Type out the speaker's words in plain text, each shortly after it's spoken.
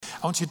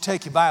I want you to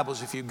take your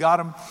Bibles, if you've got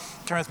them,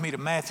 turn with me to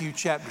Matthew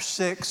chapter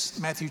 6.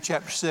 Matthew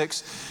chapter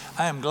 6.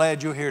 I am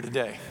glad you're here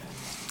today.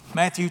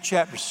 Matthew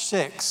chapter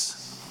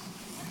 6.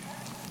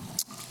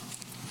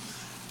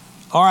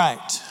 All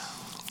right.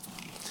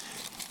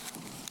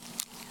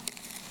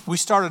 We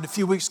started a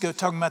few weeks ago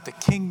talking about the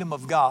kingdom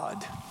of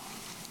God.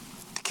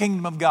 The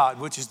kingdom of God,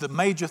 which is the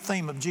major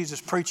theme of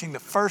Jesus preaching. The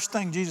first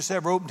thing Jesus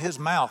ever opened his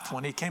mouth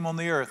when he came on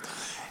the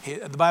earth.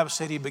 The Bible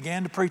said he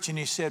began to preach and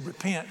he said,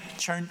 repent,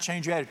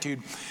 change your attitude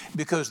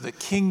because the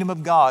kingdom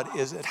of God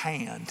is at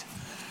hand.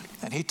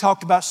 And he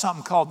talked about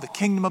something called the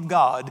kingdom of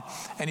God,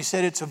 and he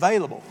said it's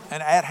available.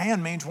 And at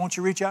hand means once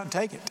you reach out and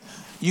take it,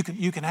 you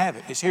can have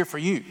it. It's here for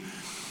you.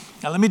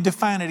 Now let me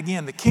define it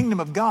again. The kingdom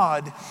of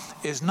God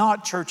is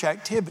not church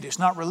activity. It's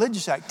not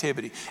religious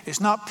activity.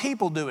 It's not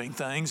people doing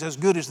things, as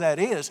good as that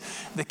is.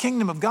 The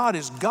kingdom of God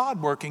is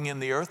God working in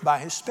the earth by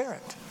his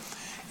Spirit.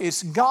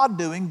 It's God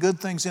doing good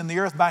things in the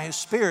earth by his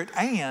Spirit,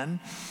 and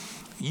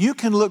you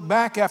can look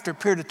back after a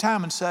period of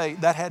time and say,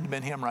 that had to have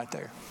been him right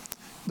there.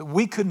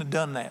 We couldn't have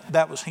done that.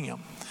 That was him.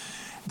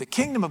 The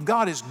kingdom of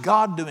God is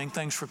God doing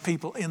things for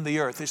people in the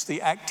earth. It's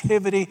the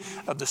activity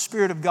of the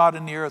Spirit of God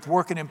in the earth,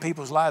 working in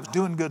people's lives,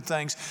 doing good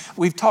things.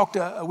 We've talked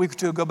a week or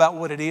two ago about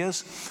what it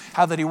is,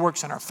 how that he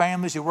works in our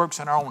families, he works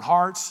in our own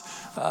hearts,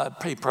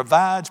 he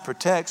provides,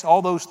 protects,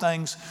 all those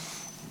things.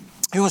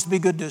 He wants to be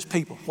good to his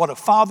people. What a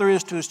father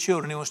is to his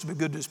children, he wants to be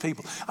good to his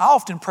people. I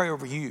often pray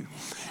over you,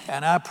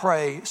 and I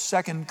pray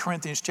 2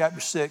 Corinthians chapter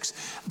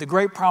 6, the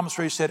great promise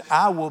where he said,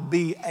 I will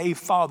be a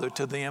father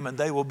to them, and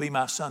they will be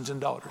my sons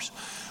and daughters.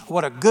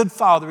 What a good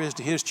father is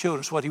to his children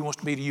is what he wants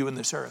to be to you in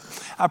this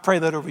earth. I pray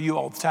that over you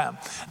all the time.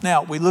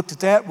 Now, we looked at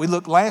that. We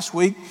looked last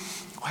week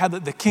how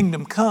that the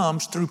kingdom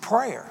comes through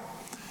prayer.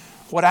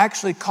 What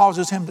actually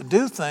causes him to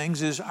do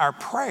things is our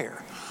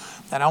prayer.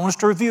 And I want us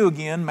to review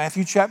again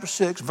Matthew chapter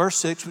 6, verse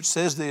 6, which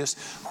says this,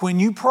 when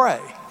you pray,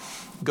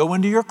 go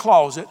into your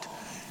closet,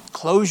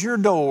 close your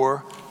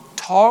door,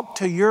 talk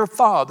to your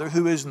Father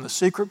who is in the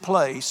secret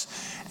place,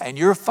 and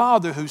your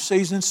Father who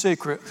sees in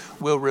secret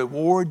will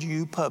reward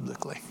you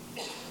publicly.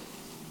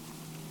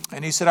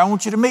 And he said, I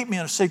want you to meet me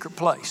in a secret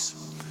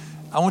place.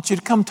 I want you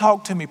to come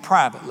talk to me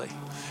privately.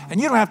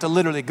 And you don't have to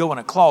literally go in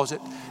a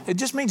closet. It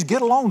just means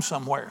get alone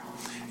somewhere.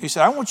 He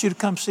said, I want you to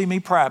come see me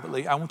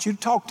privately. I want you to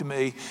talk to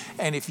me.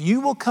 And if you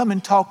will come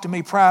and talk to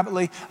me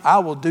privately, I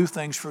will do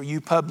things for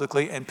you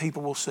publicly and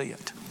people will see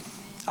it.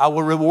 I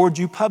will reward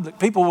you publicly.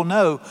 People will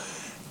know,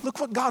 look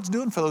what God's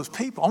doing for those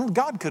people. Only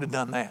God could have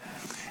done that.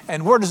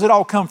 And where does it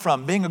all come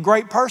from? Being a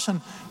great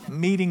person,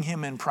 meeting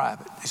him in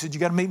private. He said,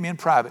 you got to meet me in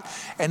private.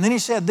 And then he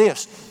said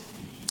this,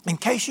 in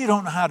case you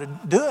don't know how to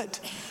do it,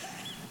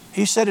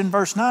 he said in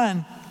verse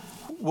 9,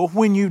 well,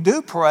 when you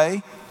do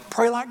pray,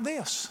 pray like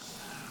this.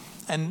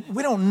 And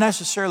we don't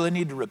necessarily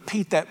need to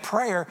repeat that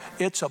prayer.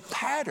 It's a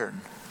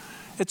pattern.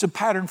 It's a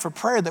pattern for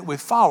prayer that we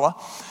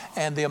follow.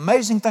 And the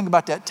amazing thing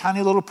about that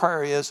tiny little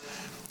prayer is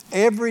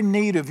every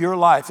need of your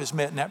life is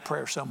met in that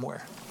prayer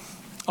somewhere.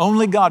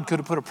 Only God could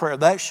have put a prayer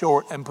that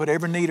short and put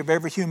every need of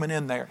every human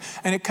in there.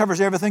 And it covers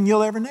everything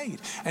you'll ever need.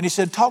 And he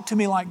said, talk to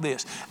me like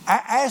this.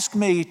 Ask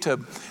me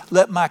to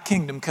let my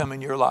kingdom come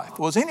in your life.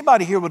 Well, is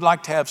anybody here would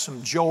like to have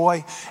some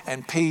joy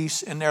and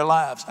peace in their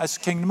lives? That's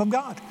the kingdom of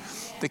God.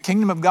 The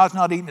kingdom of God's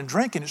not eating and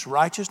drinking. It's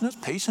righteousness,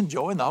 peace, and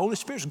joy, and the Holy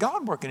Spirit is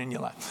God working in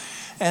your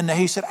life. And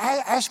he said,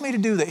 ask me to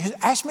do that.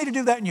 Ask me to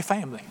do that in your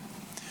family.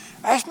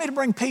 Ask me to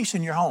bring peace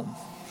in your home.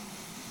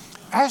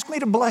 Ask me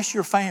to bless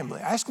your family.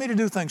 Ask me to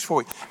do things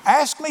for you.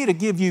 Ask me to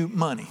give you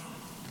money.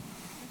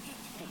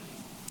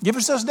 Give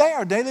us this day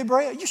our daily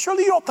bread.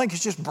 Surely you don't think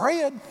it's just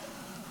bread.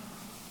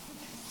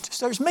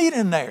 There's meat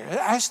in there.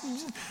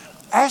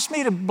 Ask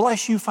me to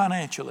bless you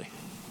financially.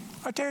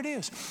 Right there it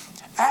is.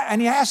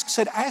 And he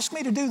said, ask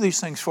me to do these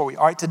things for you.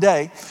 All right,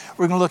 today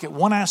we're going to look at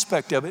one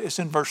aspect of it. It's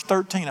in verse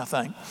 13, I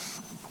think.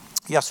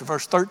 Yes,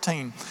 verse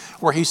 13,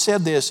 where he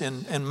said this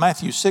in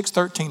Matthew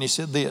 6:13, he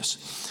said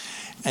this,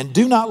 and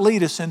do not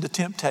lead us into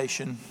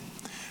temptation,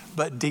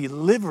 but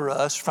deliver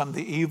us from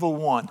the evil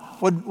one.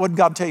 What did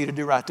God tell you to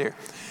do right there?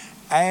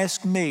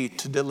 Ask me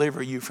to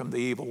deliver you from the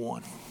evil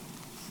one. All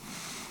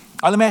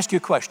right, let me ask you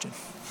a question.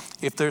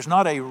 If there's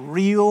not a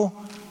real,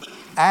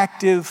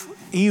 active,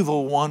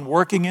 evil one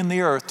working in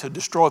the earth to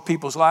destroy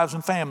people's lives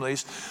and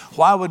families,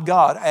 why would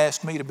God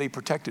ask me to be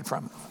protected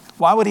from it?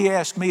 Why would he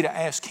ask me to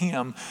ask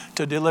him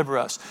to deliver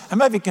us? And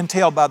maybe you can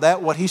tell by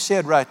that what he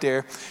said right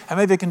there. And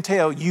maybe you can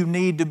tell you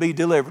need to be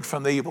delivered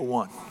from the evil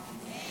one.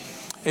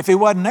 If he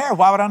wasn't there,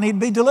 why would I need to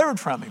be delivered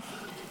from him?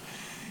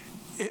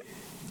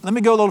 Let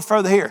me go a little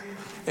further here.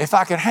 If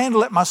I could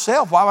handle it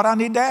myself, why would I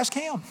need to ask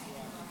him?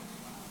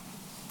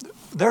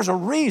 There's a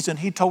reason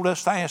he told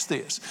us to ask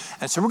this.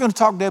 And so we're going to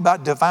talk today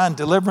about divine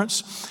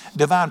deliverance,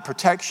 divine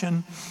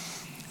protection.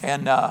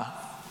 And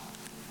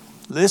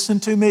listen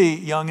to me,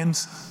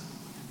 youngins.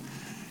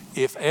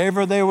 If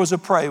ever there was a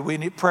prayer we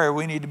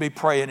need to be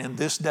praying in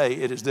this day,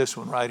 it is this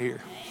one right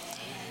here.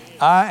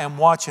 I am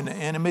watching the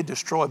enemy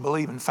destroy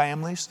believing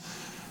families,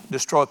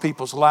 destroy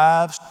people's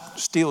lives,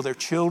 steal their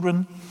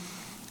children,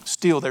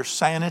 steal their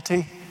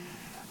sanity,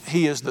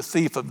 He is the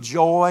thief of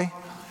joy.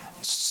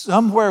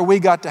 Somewhere we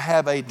got to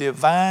have a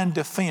divine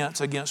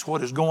defense against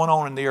what is going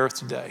on in the earth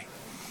today.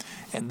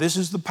 And this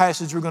is the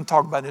passage we're going to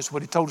talk about. This is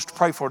what he told us to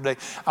pray for today.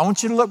 I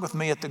want you to look with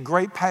me at the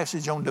great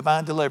passage on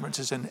divine deliverance.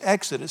 It's in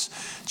Exodus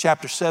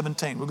chapter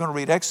 17. We're going to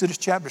read Exodus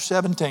chapter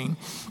 17.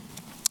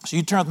 So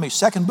you turn with me,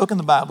 second book in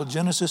the Bible,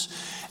 Genesis,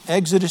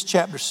 Exodus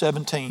chapter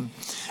 17.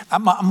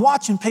 I'm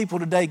watching people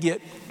today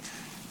get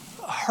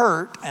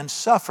hurt and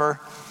suffer,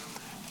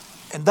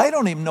 and they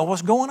don't even know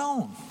what's going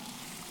on.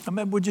 I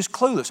mean, we're just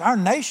clueless. Our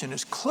nation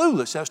is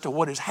clueless as to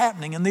what is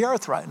happening in the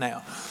earth right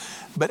now.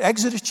 But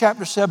Exodus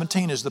chapter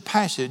 17 is the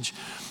passage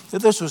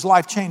that this was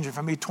life-changing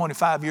for me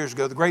 25 years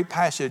ago. The great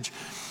passage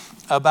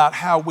about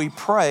how we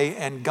pray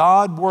and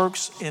God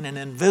works in an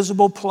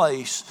invisible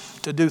place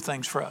to do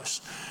things for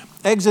us.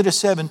 Exodus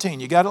 17,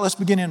 you got it? Let's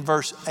begin in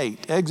verse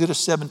 8. Exodus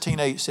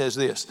 17:8 says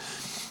this.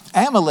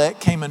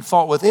 Amalek came and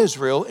fought with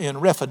Israel in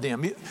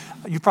Rephidim.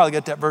 You probably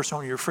got that verse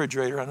on your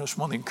refrigerator. I know it's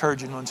one of the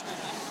encouraging ones.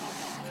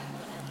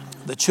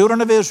 The children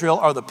of Israel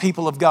are the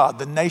people of God,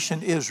 the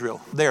nation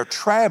Israel. They're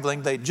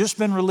traveling. They'd just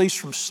been released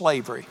from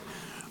slavery.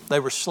 They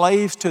were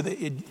slaves to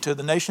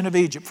the nation of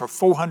Egypt for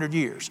 400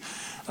 years.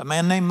 A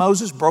man named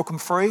Moses broke them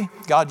free.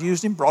 God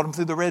used him, brought them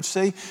through the Red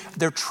Sea.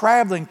 They're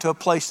traveling to a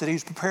place that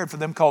he's prepared for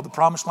them called the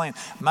Promised Land,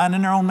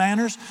 minding their own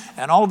manners.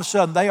 And all of a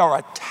sudden, they are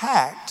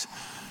attacked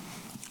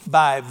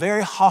by a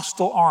very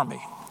hostile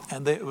army.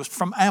 And it was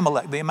from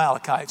Amalek, the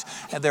Amalekites.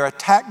 And they're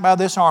attacked by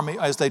this army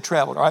as they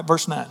traveled. All right,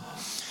 verse 9.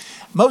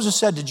 Moses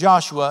said to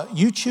Joshua,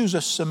 you choose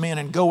us some men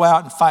and go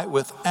out and fight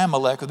with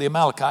Amalek or the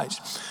Amalekites.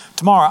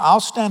 Tomorrow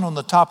I'll stand on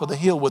the top of the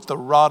hill with the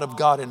rod of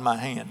God in my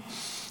hand.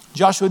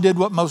 Joshua did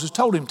what Moses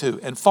told him to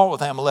and fought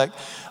with Amalek.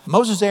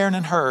 Moses, Aaron,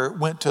 and Hur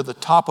went to the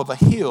top of a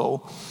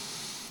hill.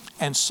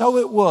 And so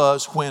it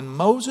was when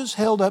Moses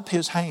held up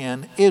his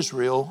hand,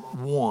 Israel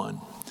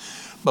won.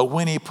 But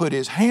when he put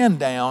his hand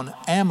down,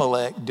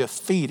 Amalek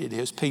defeated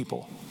his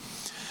people.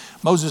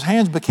 Moses'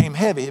 hands became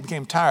heavy. He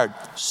became tired.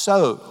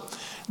 So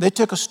they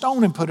took a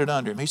stone and put it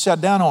under him. He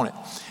sat down on it.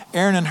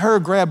 Aaron and Hur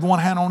grabbed one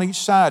hand on each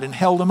side and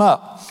held him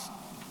up.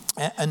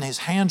 And his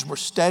hands were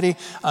steady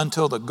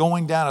until the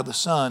going down of the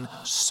sun.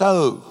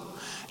 So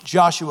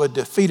Joshua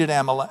defeated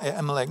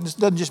Amalek. This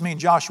doesn't just mean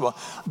Joshua.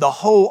 The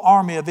whole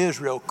army of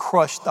Israel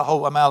crushed the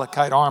whole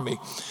Amalekite army.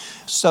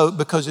 So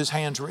because his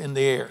hands were in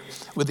the air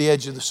with the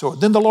edge of the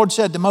sword. Then the Lord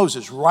said to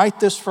Moses, write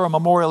this for a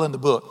memorial in the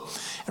book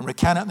and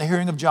recount it in the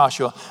hearing of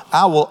Joshua.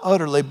 I will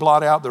utterly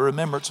blot out the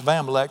remembrance of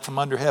Amalek from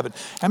under heaven.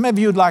 And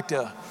maybe you'd like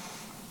to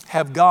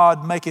have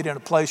God make it in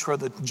a place where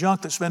the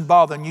junk that's been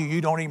bothering you,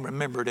 you don't even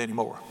remember it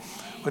anymore.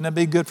 Wouldn't that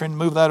be good for him to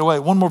move that away?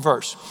 One more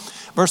verse.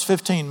 Verse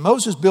 15,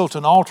 Moses built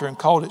an altar and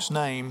called its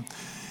name,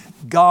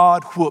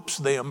 God whoops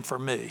them for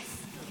me.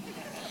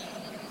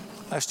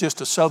 That's just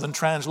a Southern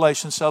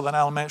translation, Southern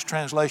Alamance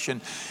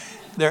translation.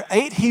 There are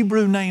 8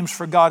 Hebrew names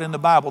for God in the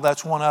Bible.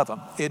 That's one of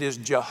them. It is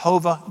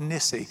Jehovah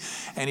Nissi.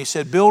 And he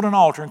said, build an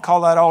altar and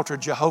call that altar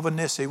Jehovah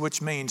Nissi,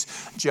 which means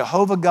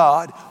Jehovah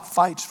God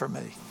fights for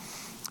me.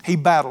 He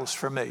battles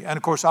for me. And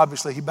of course,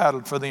 obviously, he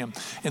battled for them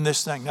in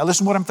this thing. Now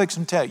listen to what I'm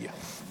fixing to tell you.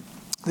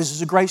 This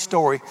is a great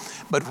story,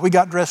 but if we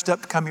got dressed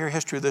up to come hear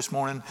history this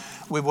morning,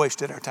 we've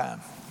wasted our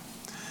time.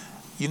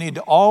 You need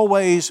to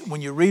always,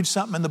 when you read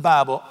something in the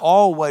Bible,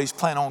 always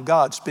plan on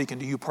God speaking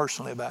to you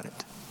personally about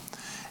it.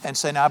 And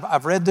say, now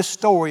I've read this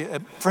story,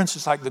 for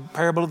instance, like the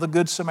parable of the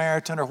Good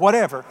Samaritan or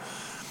whatever.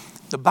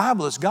 The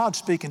Bible is God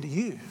speaking to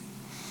you.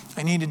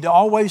 And you need to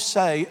always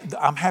say,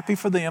 I'm happy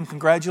for them,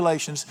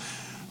 congratulations.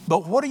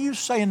 But what are you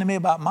saying to me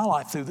about my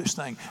life through this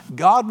thing?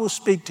 God will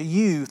speak to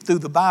you through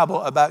the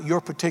Bible about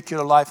your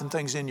particular life and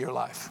things in your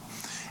life.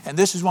 And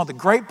this is one of the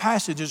great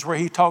passages where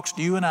he talks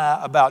to you and I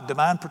about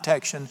divine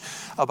protection,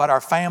 about our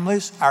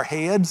families, our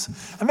heads.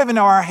 How many of you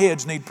know our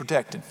heads need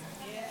protecting?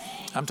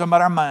 I'm talking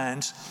about our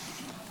minds.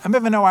 How many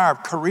of you know our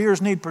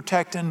careers need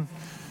protecting?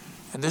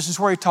 And this is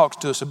where he talks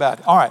to us about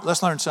it. All right,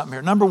 let's learn something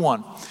here. Number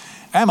 1,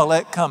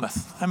 Amalek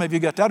cometh. How many of you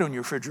got that on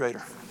your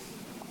refrigerator?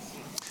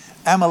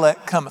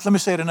 Amalek cometh. Let me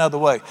say it another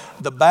way.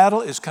 The battle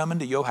is coming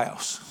to your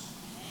house.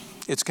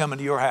 It's coming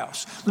to your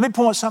house. Let me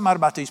point something out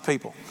about these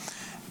people.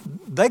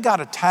 They got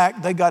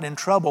attacked. They got in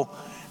trouble.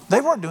 They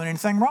weren't doing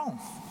anything wrong.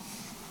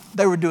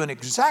 They were doing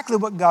exactly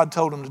what God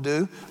told them to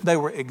do. They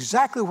were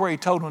exactly where he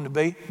told them to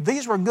be.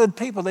 These were good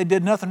people. They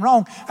did nothing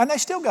wrong, and they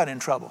still got in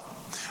trouble.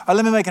 All right,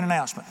 let me make an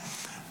announcement.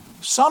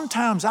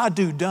 Sometimes I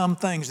do dumb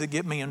things that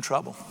get me in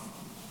trouble.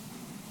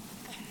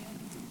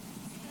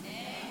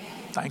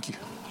 Thank you.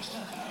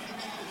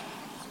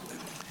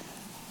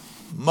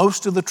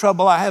 Most of the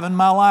trouble I have in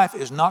my life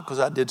is not because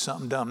I did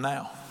something dumb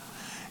now.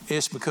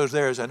 It's because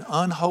there is an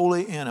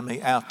unholy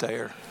enemy out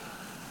there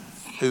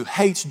who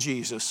hates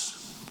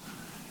Jesus,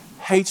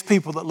 hates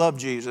people that love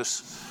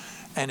Jesus,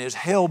 and is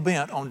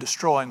hell-bent on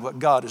destroying what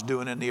God is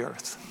doing in the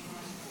earth.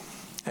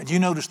 And you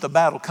notice the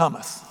battle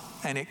cometh,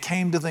 and it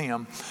came to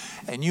them.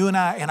 And you and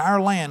I, in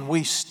our land,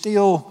 we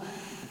still,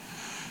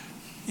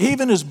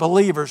 even as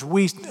believers,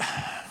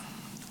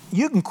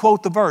 you can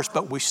quote the verse,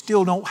 but we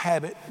still don't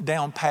have it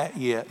down pat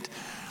yet.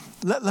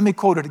 Let me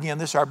quote it again.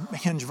 This is our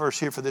hinge verse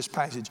here for this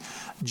passage.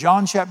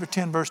 John chapter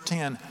 10, verse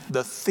 10,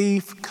 the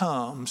thief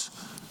comes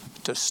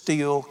to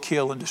steal,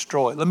 kill, and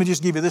destroy. Let me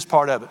just give you this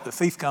part of it. The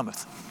thief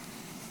cometh.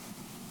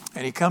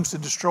 And he comes to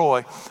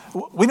destroy.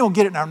 We don't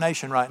get it in our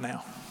nation right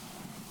now.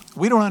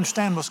 We don't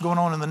understand what's going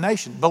on in the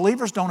nation.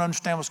 Believers don't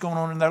understand what's going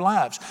on in their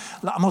lives.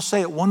 I'm going to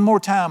say it one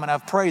more time, and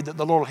I've prayed that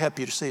the Lord will help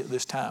you to see it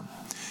this time.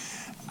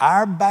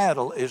 Our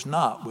battle is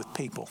not with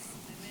people.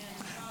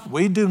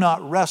 We do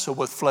not wrestle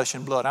with flesh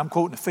and blood. I'm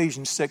quoting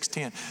Ephesians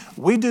 6:10.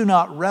 We do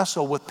not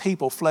wrestle with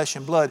people, flesh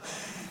and blood.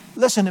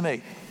 Listen to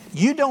me.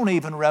 You don't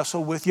even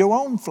wrestle with your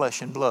own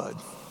flesh and blood.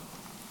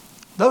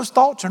 Those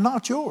thoughts are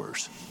not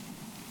yours.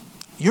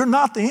 You're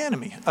not the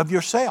enemy of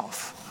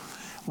yourself.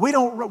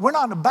 We're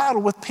not in a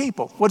battle with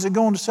people. What's it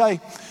going to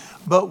say?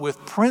 But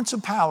with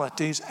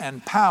principalities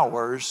and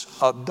powers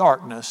of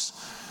darkness,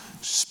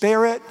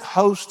 spirit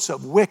hosts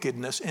of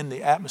wickedness in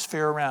the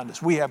atmosphere around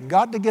us. We have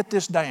got to get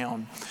this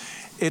down.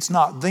 It's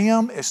not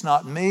them. It's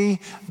not me.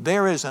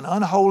 There is an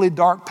unholy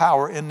dark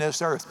power in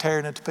this earth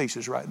tearing it to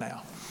pieces right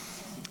now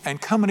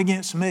and coming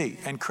against me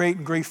and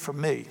creating grief for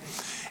me.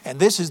 And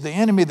this is the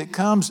enemy that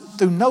comes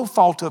through no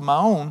fault of my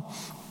own.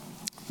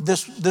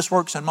 This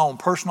works in my own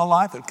personal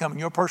life. It'll come in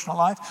your personal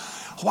life.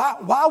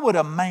 Why would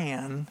a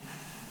man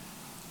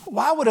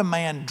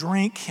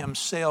drink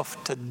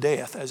himself to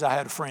death, as I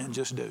had a friend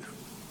just do?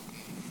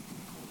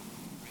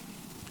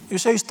 You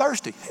say he's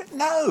thirsty.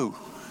 No.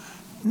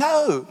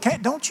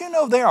 Don't you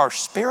know there are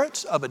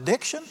spirits of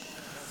addiction?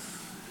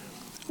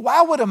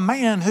 Why would a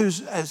man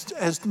who's,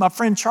 as my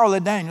friend Charlie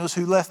Daniels,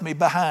 who left me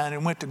behind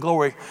and went to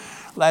glory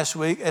last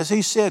week, as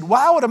he said,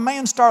 why would a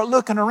man start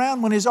looking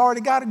around when he's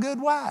already got a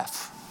good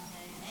wife?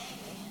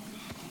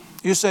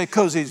 You say,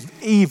 because he's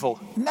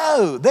evil.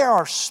 No, there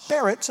are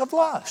spirits of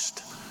lust.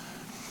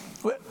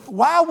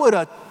 Why would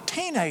a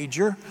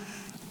teenager,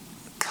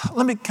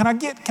 can I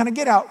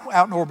get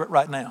out in orbit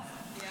right now?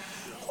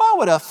 Why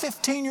would a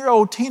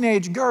 15-year-old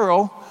teenage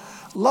girl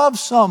love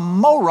some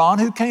moron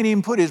who can't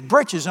even put his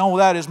britches on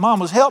without his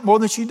mama's help more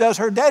than she does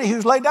her daddy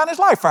who's laid down his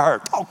life for her?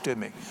 Talk to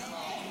me.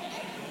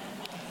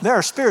 There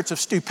are spirits of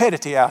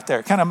stupidity out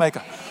there. Can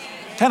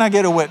I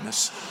get a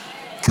witness?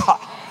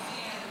 God.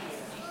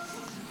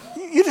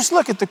 You just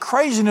look at the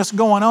craziness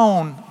going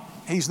on,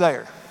 he's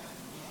there.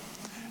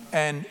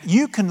 And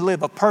you can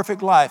live a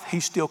perfect life,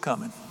 he's still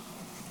coming.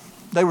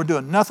 They were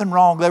doing nothing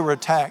wrong, they were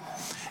attacked.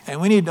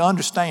 And we need to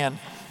understand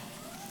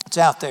it's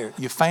out there.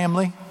 Your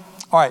family.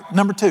 All right,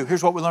 number 2.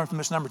 Here's what we learned from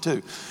this number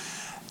 2.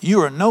 You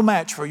are no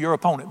match for your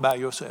opponent by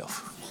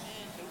yourself.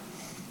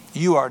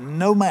 You are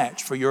no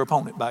match for your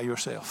opponent by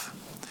yourself.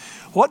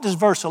 What does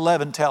verse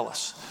 11 tell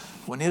us?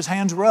 When his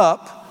hands were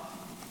up,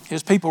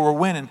 his people were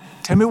winning.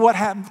 Tell me what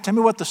happened. Tell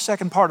me what the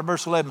second part of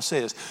verse 11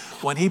 says.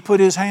 When he put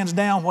his hands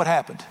down, what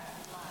happened?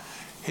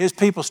 His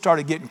people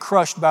started getting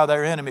crushed by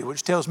their enemy,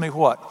 which tells me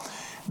what?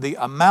 The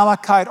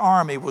Amalekite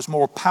army was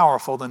more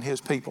powerful than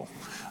his people.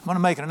 I'm going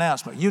to make an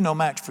announcement. You no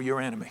match for your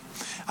enemy.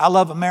 I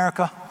love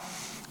America,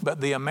 but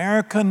the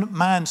American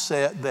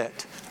mindset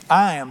that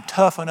I am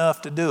tough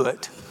enough to do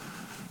it,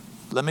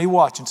 let me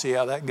watch and see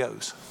how that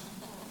goes.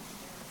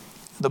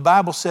 The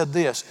Bible said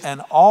this, and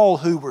all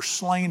who were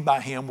slain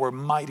by him were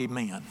mighty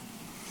men.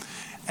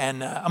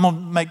 And I'm going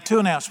to make 2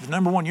 announcements.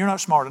 Number 1, you're not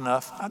smart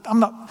enough.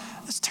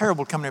 It's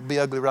terrible to come here and be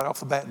ugly right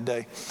off the bat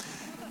today.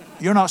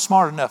 You're not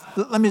smart enough.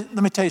 Let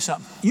me tell you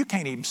something. You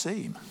can't even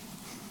see him.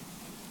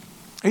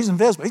 He's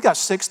invisible. He's got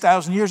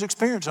 6,000 years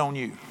experience on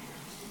you.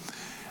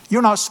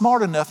 You're not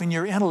smart enough in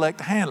your intellect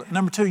to handle it.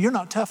 Number 2, you're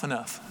not tough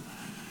enough.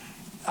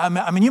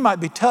 I mean, you might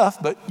be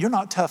tough, but you're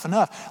not tough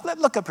enough.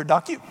 Look up here,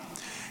 Doc. You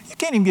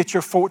can't even get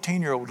your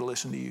 14-year-old to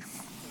listen to you.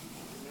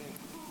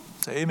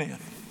 Say amen.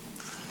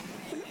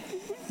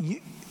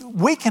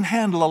 We can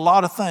handle a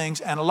lot of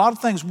things, and a lot of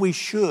things we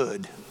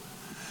should.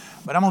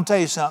 But I'm going to tell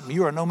you something.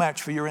 You are no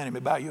match for your enemy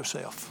by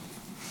yourself.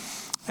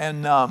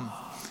 And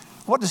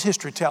what does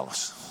history tell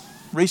us?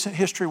 Recent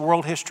history,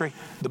 world history,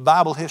 the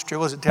Bible history,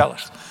 what does it tell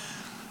us?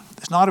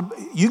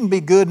 You can be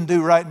good and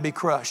do right and be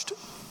crushed.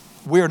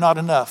 We are not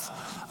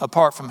enough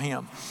apart from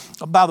him.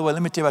 Oh, by the way,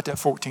 let me tell you about that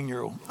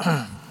 14-year-old.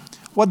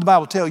 What did the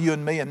Bible tell you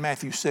and me in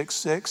Matthew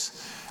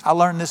 6:6? I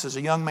learned this as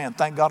a young man.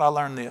 Thank God I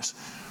learned this.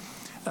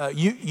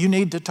 You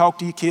need to talk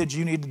to your kids.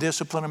 You need to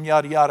discipline them,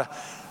 yada, yada.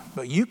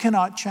 But you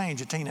cannot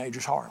change a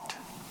teenager's heart.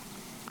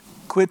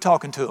 Quit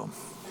talking to them.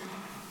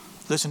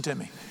 Listen to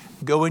me.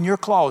 Go in your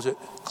closet,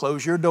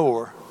 close your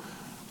door,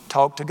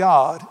 talk to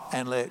God,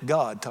 and let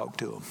God talk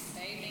to them.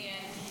 Amen.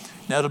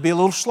 Now, it'll be a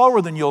little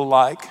slower than you'll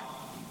like,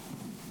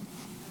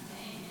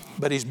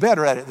 but he's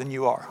better at it than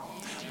you are.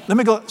 Let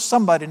me go.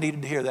 Somebody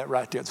needed to hear that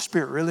right there. The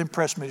Spirit really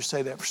impressed me to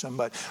say that for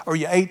somebody. Or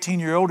you're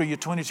 18-year-old, or you're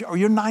 20, or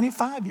you're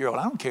 95-year-old.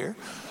 I don't care.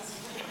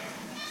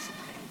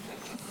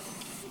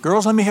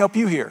 Girls, let me help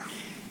you here.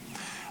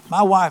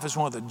 My wife is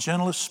one of the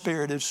gentlest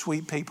spirited,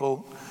 sweet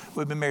people.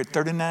 We've been married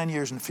 39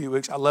 years in a few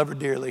weeks. I love her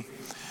dearly.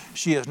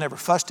 She has never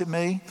fussed at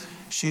me.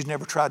 She's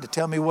never tried to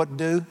tell me what to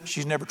do.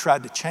 She's never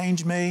tried to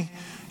change me.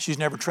 She's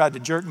never tried to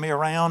jerk me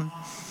around.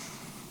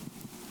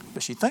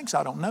 But she thinks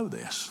I don't know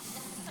this.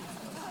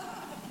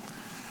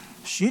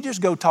 She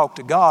just go talk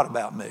to God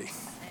about me.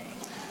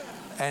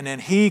 And then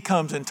he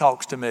comes and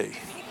talks to me.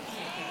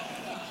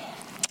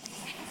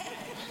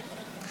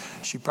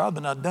 She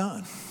probably not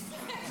done.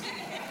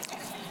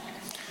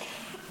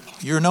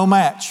 You're no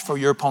match for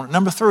your opponent.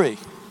 Number 3,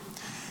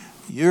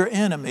 your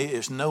enemy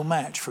is no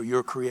match for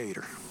your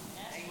Creator.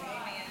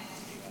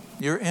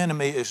 Your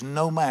enemy is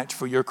no match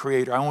for your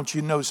Creator. I want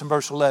you to notice in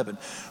verse 11,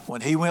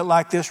 when he went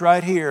like this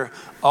right here,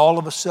 all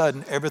of a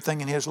sudden everything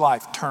in his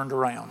life turned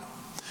around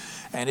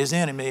and his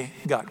enemy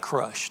got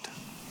crushed.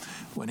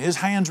 When his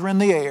hands were in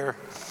the air,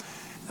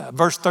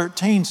 verse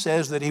 13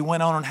 says that he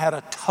went on and had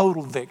a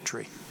total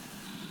victory.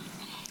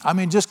 I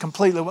mean, just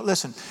completely.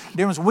 Listen,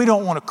 dear ones, we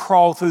don't want to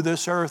crawl through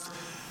this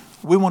earth.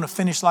 We want to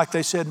finish like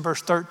they said in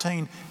verse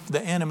 13,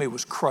 the enemy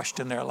was crushed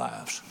in their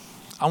lives.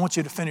 I want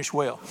you to finish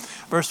well.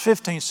 Verse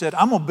 15 said,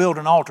 I'm going to build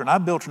an altar. And I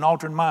built an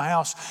altar in my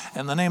house.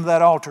 And the name of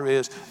that altar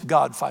is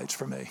God Fights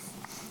for Me.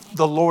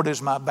 The Lord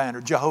is my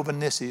banner. Jehovah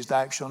Nissi is the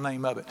actual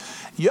name of it.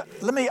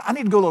 I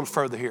need to go a little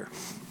further here.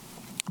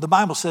 The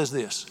Bible says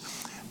this,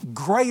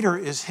 greater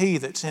is he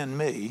that's in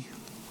me.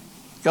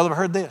 Y'all ever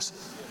heard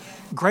this?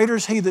 Greater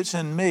is he that's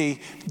in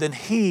me than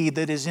he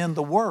that is in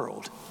the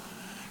world.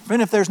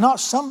 Friend, if there's not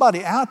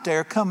somebody out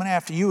there coming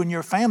after you and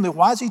your family,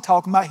 why is he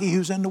talking about he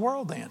who's in the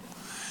world then?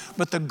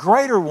 But the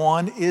greater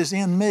one is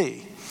in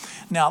me.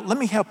 Now, let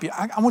me help you.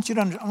 I want you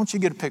to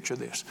get a picture of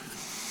this.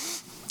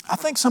 I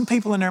think some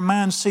people in their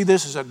minds see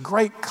this as a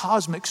great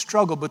cosmic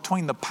struggle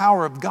between the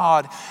power of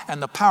God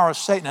and the power of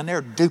Satan, and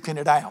they're duking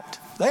it out.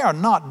 They are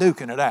not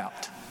duking it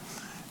out.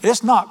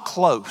 It's not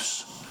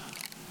close.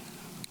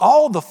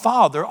 All the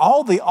Father,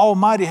 all the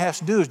Almighty has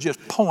to do is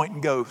just point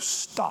and go,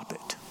 stop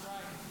it.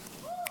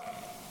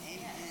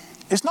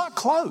 It's not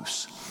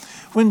close.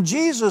 When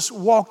Jesus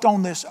walked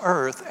on this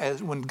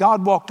earth, when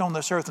God walked on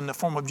this earth in the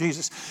form of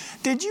Jesus,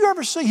 did you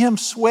ever see him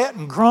sweat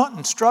and grunt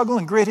and struggle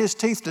and grit his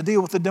teeth to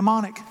deal with the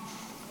demonic?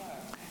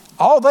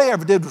 All they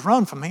ever did was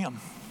run from him.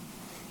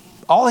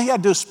 All he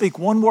had to do is speak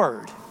one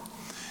word.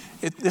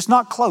 It's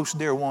not close,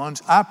 dear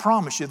ones. I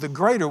promise you, the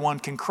greater one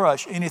can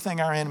crush anything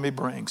our enemy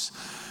brings.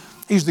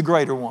 He's the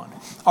greater one.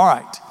 All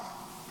right.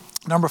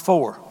 Number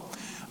 4,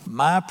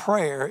 my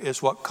prayer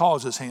is what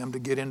causes him to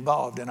get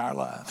involved in our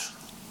lives.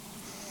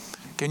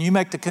 Can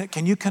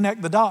you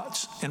connect the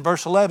dots? In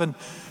verse 11,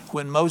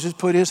 when Moses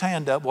put his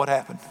hand up, what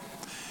happened?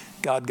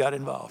 God got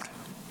involved.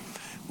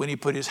 When he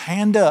put his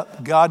hand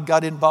up, God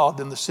got involved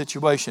in the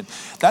situation.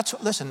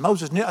 Listen,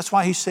 Moses knew. That's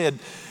why he said,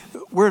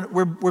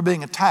 we're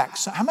being attacked.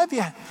 So how many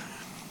of you,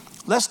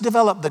 let's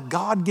develop the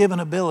God-given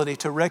ability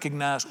to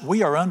recognize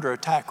we are under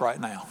attack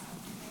right now.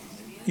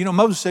 You know,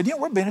 Moses said,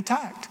 we're being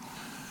attacked.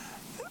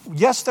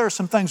 Yes, there are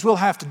some things we'll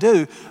have to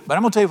do, but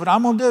I'm going to tell you what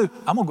I'm going to do.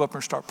 I'm going to go up there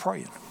and start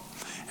praying.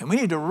 And we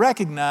need to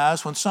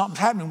recognize when something's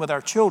happening with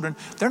our children,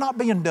 they're not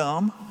being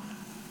dumb.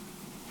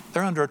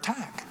 They're under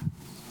attack.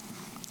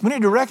 We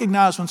need to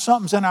recognize when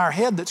something's in our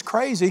head that's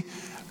crazy,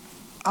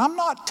 I'm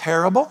not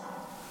terrible.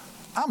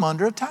 I'm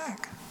under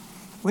attack.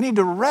 We need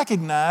to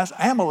recognize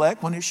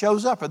Amalek when it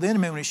shows up, or the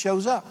enemy when he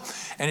shows up.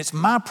 And it's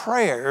my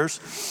prayer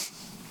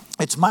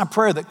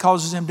that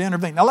causes him to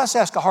intervene. Now let's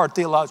ask a hard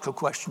theological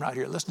question right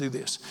here. Let's do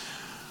this.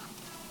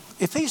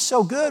 If he's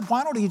so good,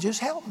 why don't he just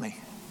help me?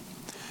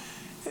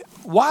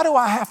 Why do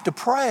I have to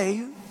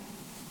pray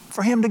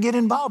for him to get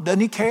involved? Doesn't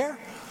he care?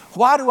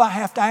 Why do I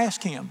have to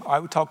ask him? All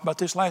right, we talked about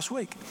this last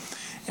week.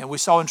 And we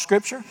saw in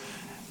Scripture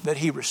that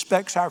he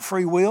respects our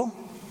free will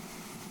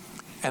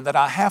and that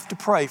I have to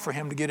pray for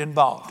him to get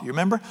involved. You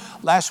remember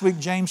last week,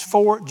 James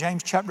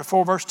chapter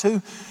 4, verse 2,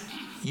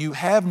 you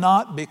have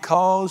not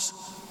because,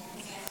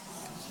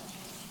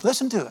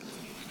 listen to it.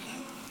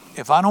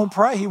 If I don't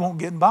pray, he won't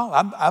get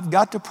involved. I've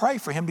got to pray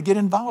for him to get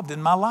involved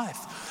in my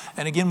life.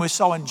 And again, we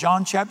saw in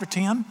John chapter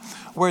 10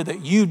 where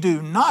that you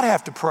do not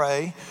have to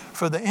pray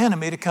for the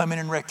enemy to come in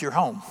and wreck your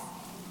home.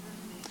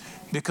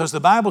 Because the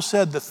Bible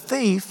said the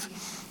thief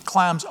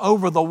climbs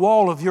over the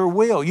wall of your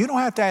will. You don't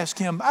have to ask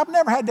him. I've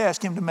never had to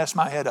ask him to mess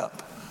my head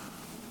up.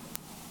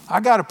 I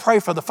got to pray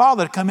for the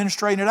Father to come in and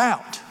straighten it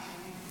out.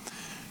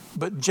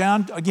 But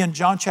John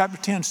chapter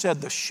 10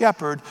 said the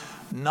shepherd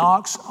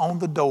knocks on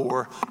the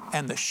door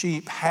and the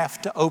sheep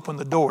have to open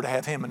the door to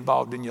have him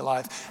involved in your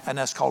life. And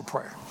that's called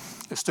prayer.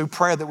 It's through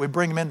prayer that we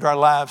bring him into our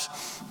lives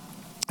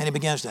and he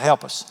begins to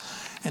help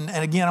us. And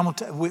again,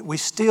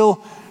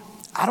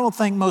 I don't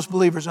think most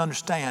believers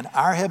understand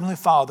our Heavenly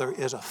Father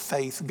is a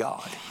faith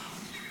God.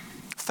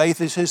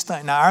 Faith is his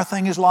thing. Now our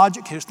thing is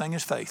logic, his thing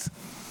is faith.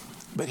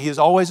 But he is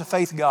always a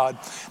faith God.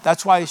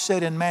 That's why he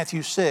said in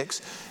Matthew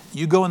 6,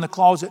 you go in the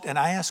closet and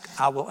ask,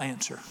 I will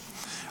answer.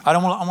 I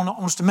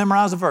want us to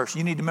memorize the verse.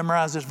 You need to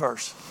memorize this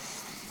verse.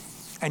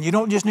 And you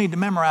don't just need to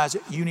memorize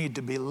it, you need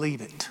to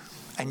believe it.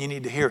 And you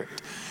need to hear it.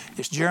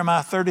 It's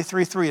Jeremiah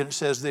 33:3, and it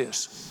says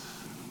this,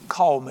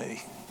 call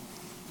me,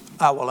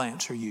 I will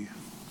answer you.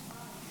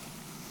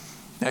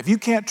 Now, if you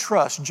can't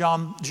trust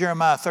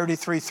Jeremiah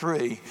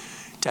 33:3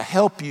 to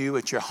help you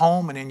at your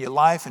home and in your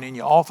life and in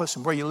your office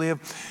and where you live,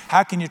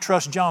 how can you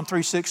trust John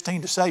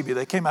 3:16 to save you?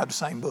 They came out of the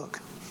same book.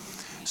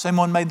 Same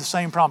one made the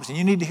same promise, and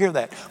you need to hear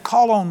that.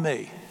 Call on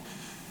me.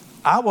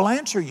 I will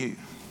answer you.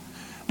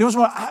 Here's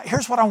what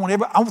I want.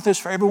 I want this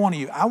for every one of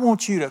you. I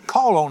want you to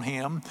call on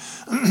him.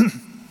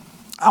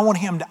 I want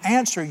him to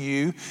answer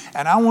you,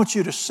 and I want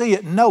you to see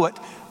it, know it.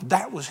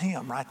 That was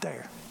him right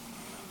there.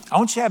 I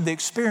want you to have the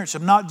experience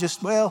of not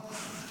just,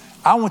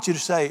 I want you to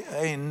say,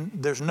 hey,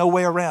 there's no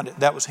way around it.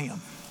 That was him.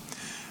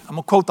 I'm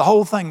going to quote the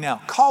whole thing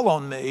now. Call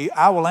on me,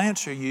 I will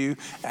answer you,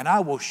 and I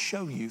will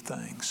show you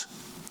things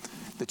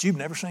that you've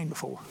never seen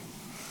before.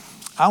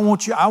 I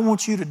want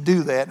you to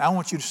do that. And I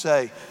want you to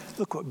say,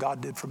 look what God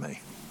did for me,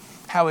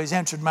 how he's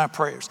answered my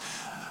prayers.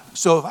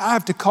 So if I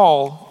have to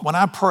call, when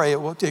I pray,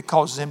 it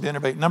causes him to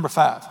intervene. Number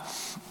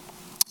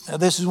 5. Now,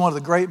 this is one of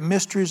the great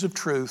mysteries of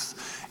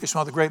truth. It's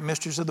one of the great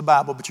mysteries of the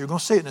Bible, but you're going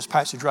to see it in this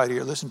passage right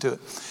here. Listen to it.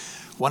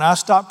 When I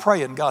stop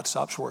praying, God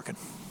stops working.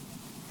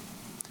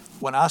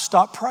 When I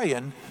stop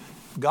praying,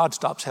 God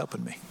stops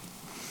helping me.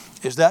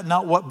 Is that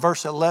not what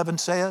verse 11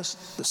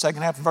 says? The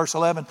second half of verse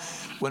 11.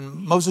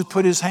 When Moses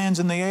put his hands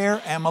in the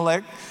air,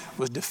 Amalek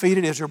was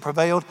defeated, Israel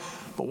prevailed.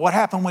 But what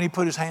happened when he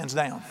put his hands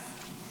down?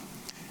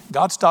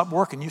 God stopped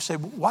working. You say,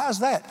 why is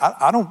that?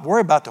 I don't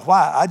worry about the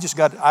why.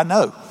 I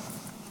know.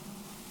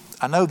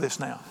 I know this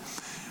now.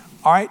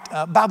 All right.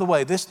 By the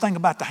way, this thing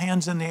about the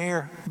hands in the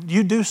air,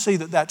 you do see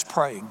that that's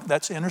praying.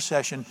 That's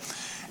intercession.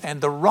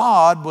 And the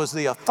rod was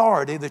the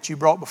authority that you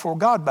brought before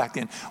God back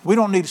then. We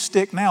don't need a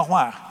stick now.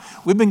 Why?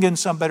 We've been getting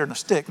something better than a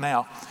stick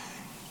now.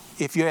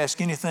 If you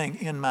ask anything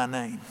in my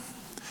name.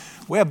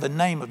 We have the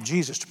name of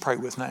Jesus to pray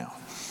with now,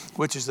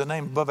 which is the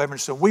name above every name.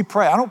 So we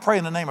pray. I don't pray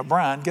in the name of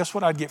Brian. Guess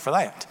what I'd get for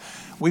that?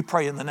 We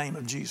pray in the name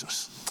of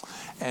Jesus.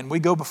 And we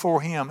go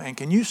before him. And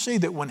can you see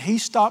that when he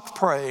stopped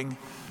praying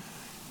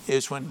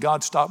is when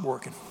God stopped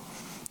working?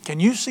 Can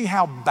you see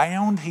how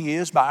bound he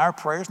is by our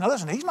prayers? Now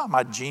listen, he's not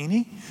my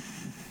genie.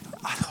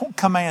 I don't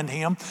command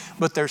him.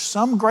 But there's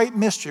some great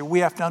mystery we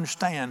have to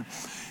understand.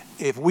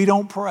 If we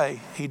don't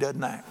pray, he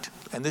doesn't act.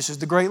 And this is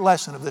the great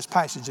lesson of this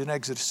passage in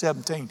Exodus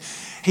 17.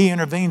 He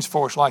intervenes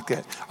for us like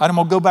that. All right, I'm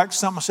going to go back to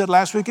something I said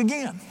last week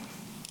again.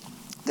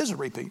 This is a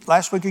repeat.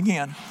 Last week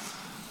again.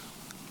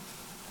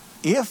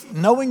 If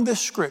knowing this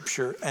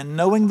scripture and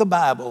knowing the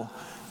Bible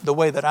the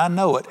way that I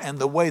know it and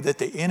the way that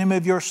the enemy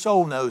of your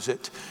soul knows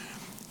it,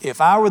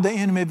 if I were the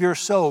enemy of your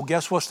soul,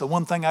 guess what's the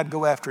one thing I'd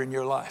go after in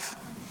your life?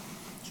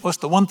 What's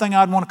the one thing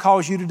I'd want to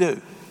cause you to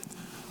do?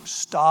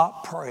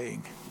 Stop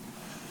praying.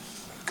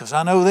 Because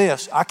I know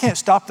this, I can't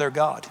stop their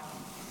God.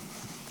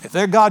 If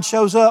their God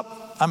shows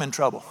up, I'm in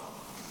trouble.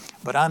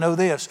 But I know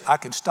this, I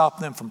can stop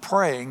them from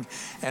praying.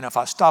 And if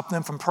I stop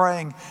them from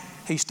praying,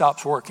 he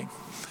stops working.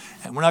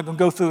 And we're not going to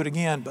go through it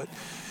again, but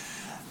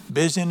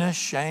busyness,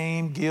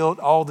 shame, guilt,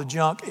 all the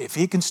junk. If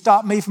he can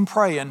stop me from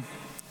praying,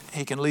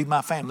 he can leave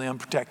my family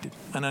unprotected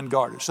and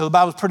unguarded. So the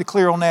Bible's pretty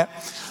clear on that.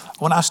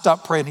 When I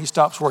stop praying, he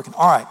stops working.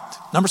 All right,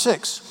 number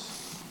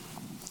 6.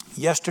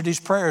 Yesterday's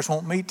prayers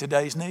won't meet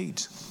today's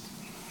needs.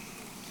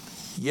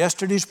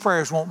 Yesterday's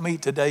prayers won't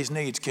meet today's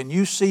needs. Can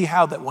you see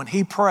how that when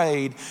he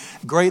prayed,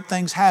 great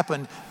things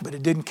happened, but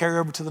it didn't carry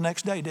over to the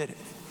next day, did it?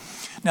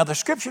 Now, the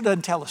scripture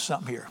doesn't tell us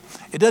something here.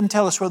 It doesn't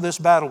tell us whether this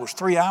battle was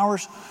 3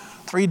 hours,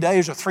 3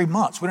 days, or 3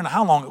 months. We don't know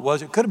how long it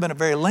was. It could have been a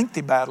very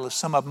lengthy battle, as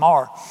some of them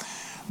are.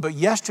 But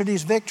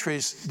yesterday's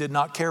victories did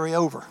not carry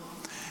over.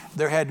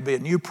 There had to be a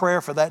new prayer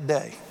for that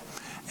day.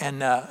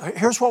 And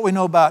here's what we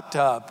know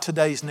about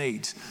today's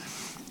needs.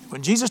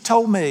 When Jesus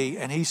told me,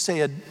 and he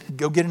said,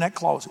 go get in that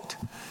closet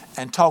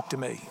and talk to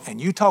me. And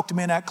you talk to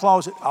me in that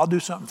closet, I'll do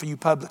something for you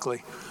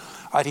publicly.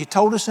 All right, he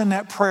told us in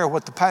that prayer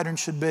what the pattern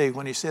should be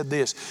when he said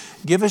this,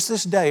 give us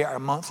this day our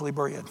monthly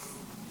bread.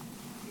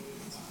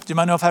 Do you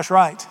mind know if that's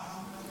right?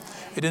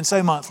 It didn't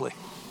say monthly.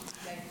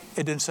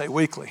 It didn't say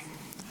weekly,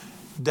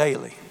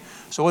 daily.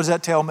 So what does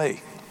that tell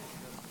me?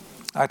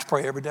 I have to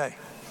pray every day.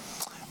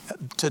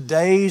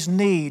 Today's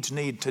needs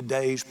need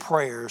today's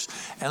prayers.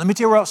 And let me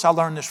tell you where else I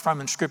learned this from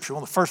in Scripture.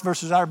 One of the first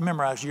verses I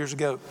memorized years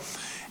ago.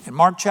 In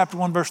Mark chapter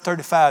 1, verse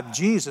 35,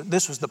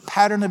 this was the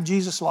pattern of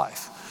Jesus'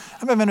 life.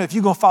 I mean, if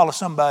you're going to follow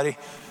somebody,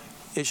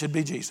 it should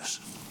be Jesus.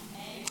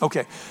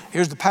 Okay,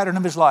 here's the pattern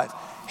of his life.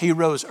 He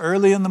rose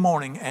early in the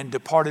morning and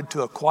departed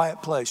to a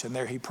quiet place, and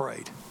there he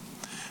prayed.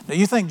 Now,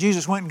 you think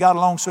Jesus went and got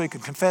along so he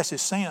could confess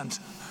his sins?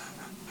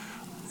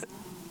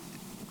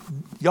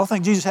 Y'all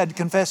think Jesus had to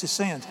confess his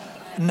sins?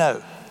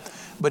 No.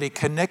 But he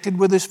connected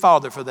with his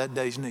Father for that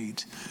day's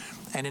needs.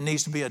 And it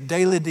needs to be a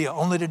daily deal.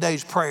 Only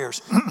today's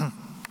prayers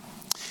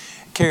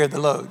carry the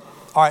load.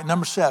 All right,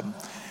 number 7.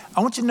 I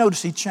want you to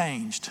notice he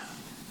changed.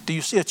 Do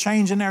you see a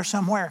change in there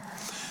somewhere?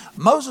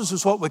 Moses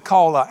was what we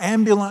call an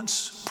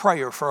ambulance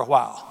prayer for a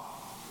while.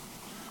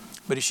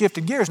 But he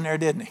shifted gears in there,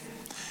 didn't he?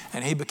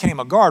 And he became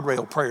a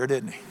guardrail prayer,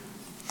 didn't he?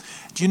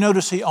 Do you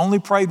notice he only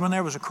prayed when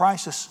there was a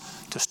crisis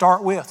to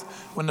start with?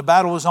 When the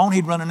battle was on,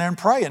 he'd run in there and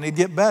pray and he'd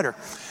get better.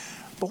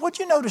 But what'd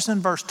you notice in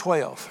verse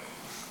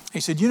 12? He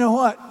said, you know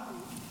what?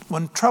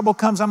 When trouble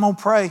comes, I'm going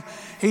to pray.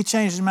 He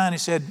changed his mind. He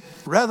said,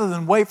 rather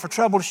than wait for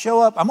trouble to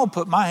show up, I'm going to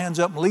put my hands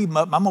up and leave them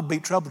up. And I'm going to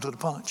beat trouble to the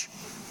punch.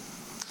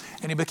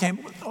 And he became,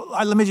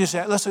 let me just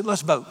say,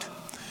 let's vote.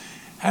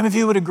 How many of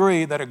you would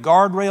agree that a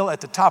guardrail at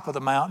the top of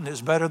the mountain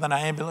is better than an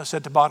ambulance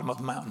at the bottom of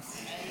the mountain?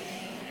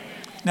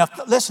 Now,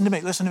 listen to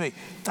me.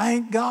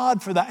 Thank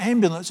God for the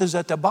ambulances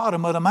at the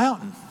bottom of the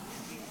mountain.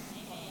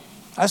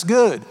 That's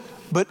good.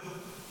 But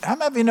how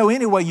many of you know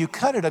any way you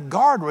cut it, a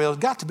guardrail has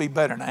got to be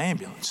better than an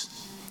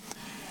ambulance?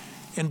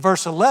 In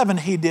verse 11,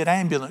 he did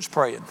ambulance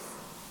praying.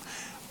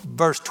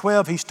 Verse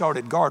 12, he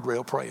started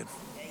guardrail praying.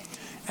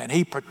 And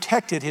he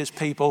protected his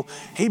people.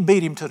 He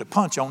beat him to the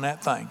punch on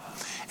that thing.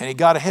 And he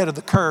got ahead of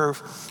the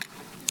curve.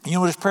 You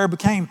know what his prayer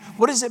became?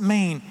 What does it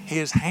mean?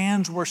 His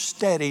hands were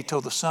steady till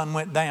the sun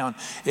went down.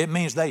 It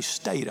means they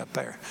stayed up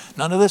there.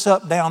 None of this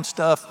up, down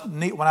stuff.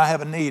 When I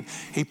have a need,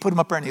 he put them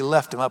up there and he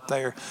left them up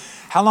there.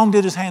 How long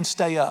did his hands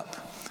stay up?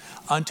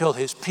 Until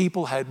his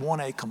people had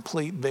won a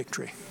complete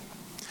victory.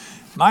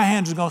 My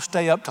hands are going to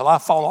stay up till I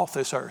fall off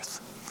this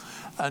earth.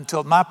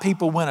 Until my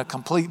people win a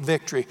complete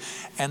victory.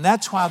 And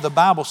that's why the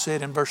Bible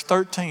said in verse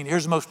 13,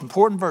 here's the most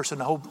important verse in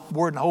the whole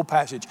word in the whole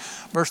passage.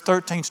 Verse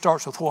 13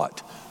 starts with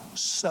what?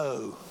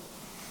 So.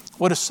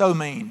 What does so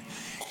mean?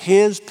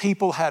 His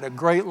people had a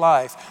great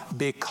life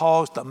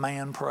because the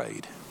man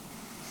prayed.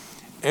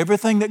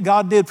 Everything that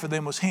God did for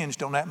them was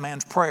hinged on that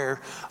man's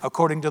prayer,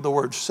 according to the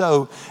word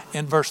so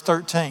in verse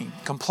 13,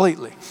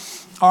 completely.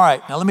 All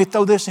right, now let me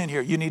throw this in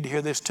here. You need to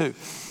hear this too.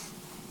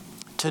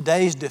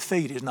 Today's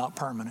defeat is not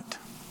permanent.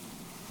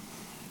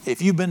 If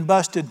you've been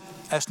busted,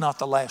 that's not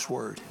the last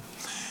word.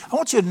 I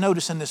want you to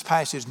notice in this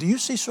passage, do you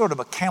see sort of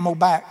a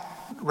camelback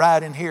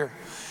ride in here?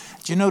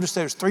 Do you notice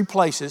there's 3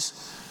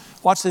 places?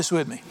 Watch this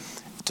with me.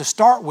 To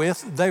start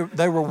with, they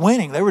were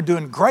winning. They were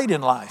doing great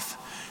in life.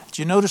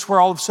 Do you notice where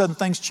all of a sudden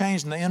things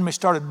changed and the enemy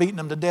started beating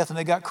them to death and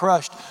they got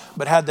crushed?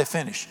 But how'd they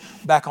finish?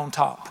 Back on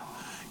top.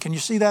 Can you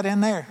see that in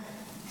there?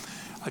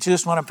 That's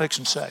just what I'm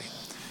fixing to say.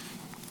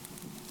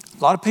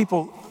 A lot of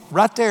people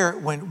right there,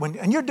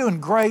 and you're doing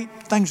great,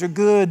 things are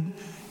good,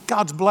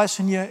 God's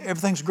blessing you,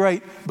 everything's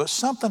great, but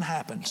something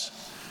happens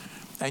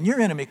and your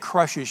enemy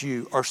crushes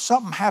you, or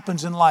something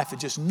happens in life that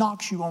just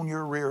knocks you on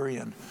your rear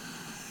end.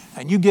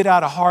 And you get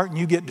out of heart and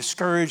you get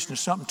discouraged and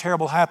something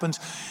terrible happens.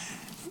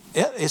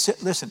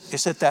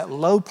 It's at that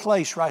low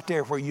place right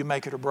there where you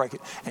make it or break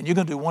it. And you're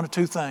going to do one of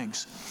 2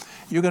 things.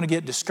 You're going to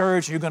get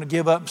discouraged. You're going to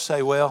give up and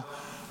say, well,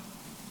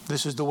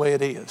 this is the way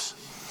it is.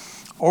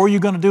 Or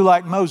you're going to do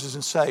like Moses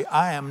and say,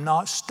 I am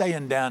not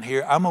staying down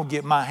here. I'm going to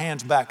get my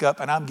hands back up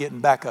and I'm getting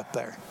back up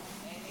there.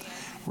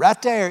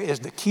 Right there is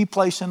the key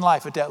place in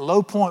life, at that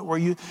low point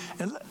where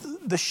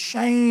the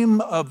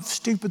shame of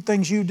stupid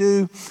things you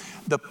do,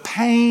 the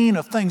pain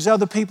of things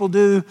other people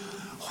do.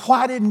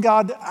 Why didn't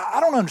God? I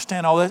don't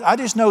understand all this. I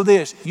just know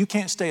this. You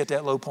can't stay at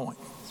that low point.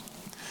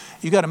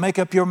 You got to make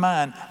up your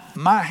mind.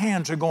 My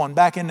hands are going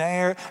back in the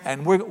air,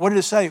 and what did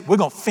it say? We're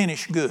going to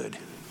finish good.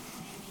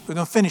 We're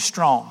going to finish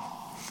strong.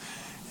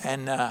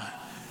 And I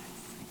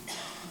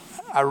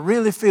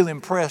really feel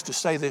impressed to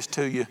say this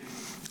to you.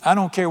 I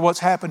don't care what's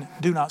happened.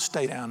 Do not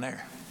stay down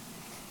there.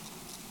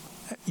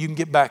 You can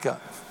get back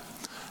up.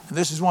 And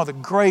this is one of the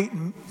great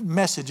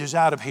messages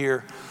out of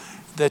here,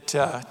 that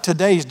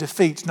today's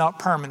defeat's not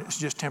permanent. It's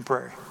just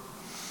temporary.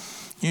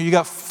 You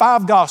got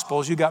 5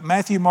 Gospels. You got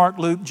Matthew, Mark,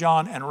 Luke,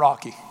 John, and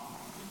Rocky.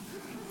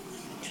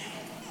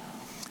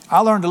 I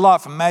learned a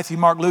lot from Matthew,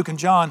 Mark, Luke, and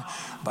John,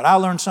 but I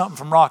learned something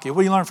from Rocky.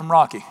 What do you learn from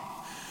Rocky?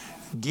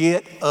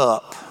 Get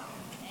up.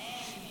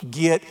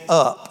 Get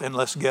up and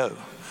let's go.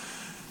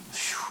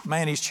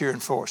 Man, he's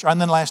cheering for us.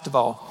 And then last of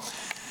all,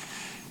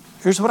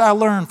 here's what I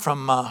learned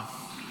from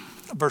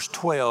verse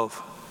 12.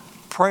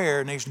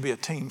 Prayer needs to be a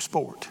team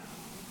sport.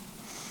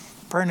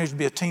 Prayer needs to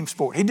be a team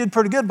sport. He did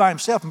pretty good by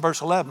himself in verse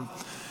 11,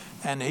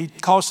 and he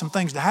caused some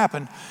things to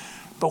happen.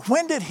 But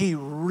when did he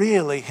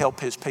really help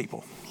his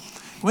people?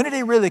 When did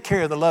he really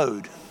carry the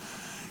load?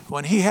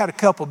 When he had a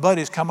couple of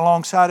buddies come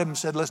alongside him and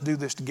said, let's do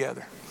this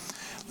together.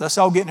 Let's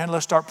all get in here and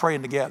let's start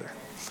praying together.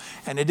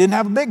 And they didn't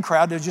have a big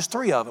crowd. There's just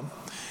 3 of them.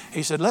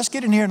 He said, let's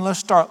get in here and let's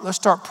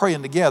start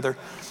praying together.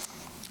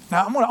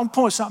 Now, I'm going to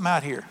point something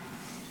out here.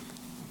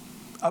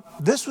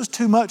 This was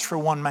too much for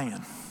one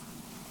man.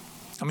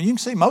 I mean, you can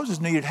see Moses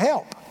needed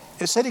help.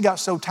 It said he got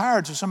so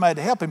tired, so somebody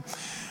to help him.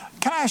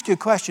 Can I ask you a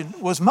question?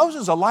 Was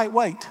Moses a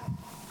lightweight?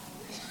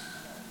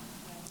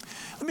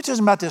 Let me tell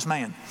you about this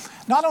man.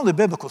 Not only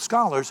biblical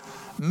scholars,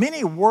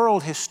 many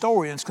world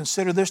historians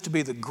consider this to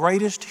be the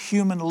greatest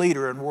human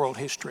leader in world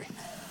history.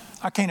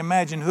 I can't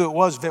imagine who it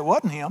was if it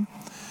wasn't him.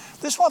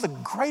 This is one of the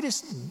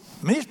greatest,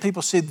 many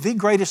people say the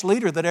greatest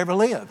leader that ever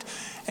lived.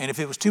 And if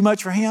it was too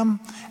much for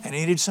him and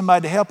he needed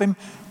somebody to help him,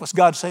 what's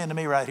God saying to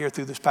me right here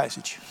through this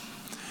passage?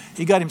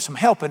 He got him some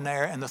help in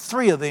there, and the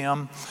 3 of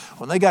them,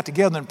 when they got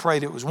together and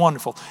prayed, it was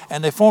wonderful.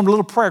 And they formed a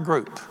little prayer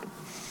group.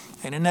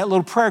 And in that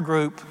little prayer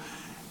group,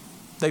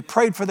 they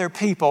prayed for their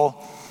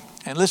people.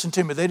 And listen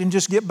to me, they didn't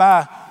just get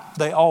by,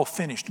 they all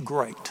finished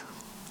great.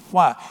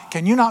 Why?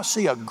 Can you not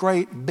see a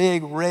great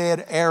big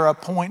red arrow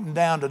pointing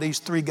down to these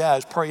 3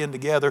 guys praying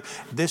together?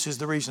 This is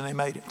the reason they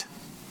made it.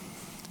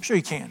 Sure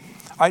you can.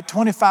 All right,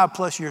 25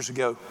 plus years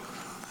ago,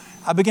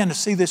 I began to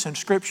see this in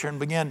Scripture and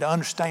began to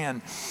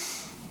understand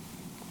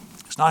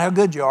it's not how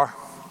good you are.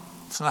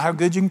 It's not how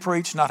good you can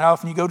preach, not how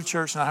often you go to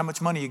church, not how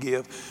much money you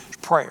give. It's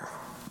prayer.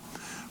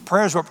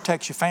 Prayer is what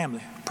protects your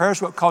family. Prayer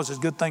is what causes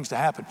good things to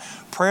happen.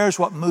 Prayer is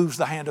what moves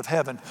the hand of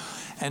heaven.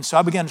 And so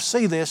I began to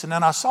see this, and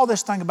then I saw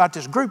this thing about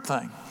this group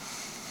thing.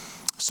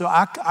 So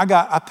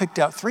I picked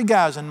out 3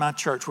 guys in my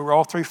church. We were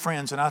all 3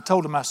 friends, and I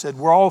told them, I said,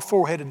 we're all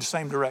 4 headed the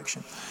same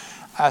direction.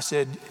 I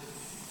said,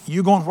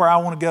 you going where I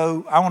want to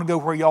go. I want to go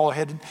where y'all are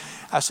headed.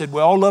 I said,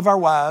 we all love our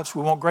wives.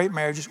 We want great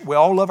marriages. We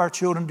all love our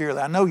children dearly.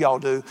 I know y'all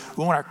do.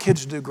 We want our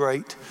kids to do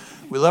great.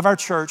 We love our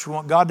church. We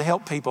want God to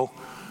help people.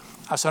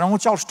 I said, I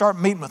want y'all to start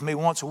meeting with me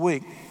once a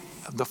week.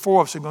 The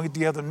 4 of us are going to get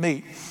together and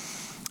meet.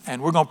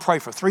 And we're going to pray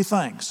for 3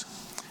 things.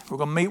 We're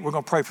going to meet. We're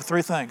going to pray for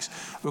 3 things.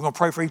 We're going to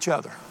pray for each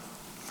other.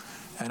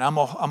 And I'm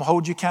going to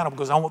hold you accountable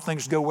because I want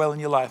things to go well in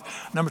your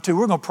life. Number 2,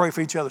 we're going to pray for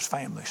each other's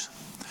families.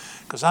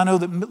 Because I know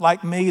that,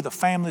 like me, the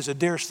family is the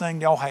dearest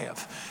thing y'all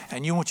have.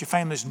 And you want your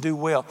families to do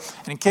well.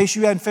 And in case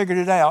you hadn't figured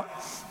it out,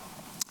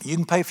 you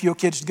can pay for your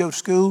kids to go to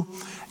school.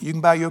 You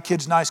can buy your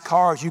kids nice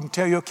cars. You can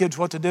tell your kids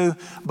what to do.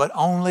 But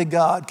only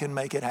God can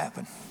make it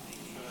happen.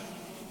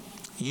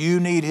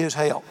 You need his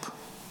help.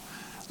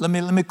 Let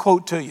me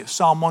quote to you,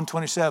 Psalm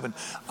 127.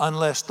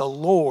 Unless the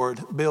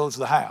Lord builds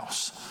the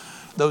house,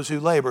 those who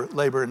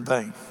labor in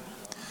vain.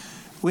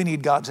 We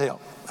need God's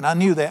help. And I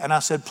knew that. And I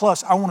said,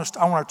 plus, I want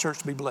our church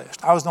to be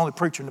blessed. I was the only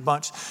preacher in the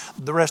bunch.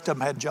 The rest of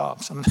them had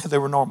jobs. I mean, they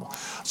were normal.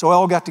 So we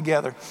all got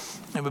together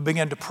and we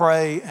began to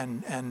pray.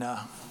 And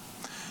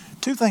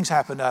 2 things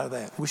happened out of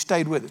that. We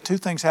stayed with it. 2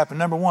 things happened.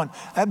 Number 1,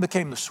 that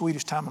became the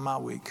sweetest time of my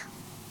week.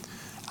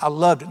 I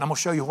loved it. And I'm going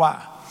to show you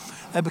why.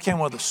 That became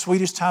one of the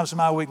sweetest times of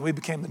my week. We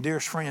became the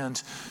dearest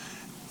friends.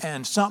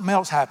 And something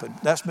else happened.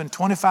 That's been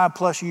 25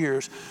 plus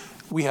years.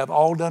 We have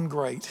all done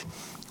great.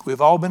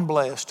 We've all been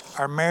blessed.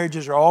 Our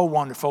marriages are all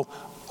wonderful.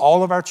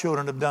 All of our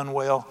children have done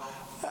well.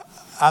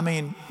 I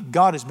mean,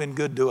 God has been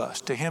good to us.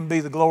 To him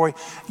be the glory.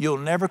 You'll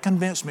never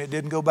convince me it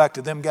didn't go back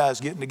to them guys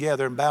getting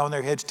together and bowing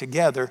their heads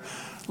together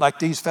like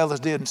these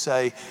fellas did and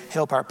say,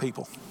 help our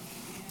people.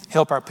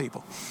 Help our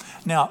people.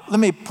 Now, let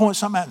me point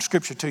something out in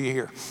Scripture to you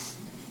here.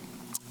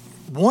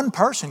 One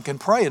person can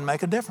pray and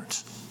make a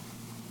difference.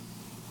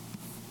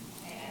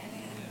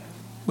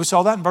 We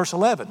saw that in verse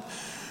 11.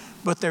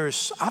 But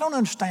I don't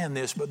understand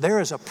this, but there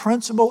is a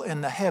principle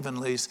in the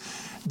heavenlies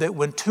that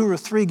when 2 or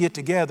 3 get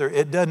together,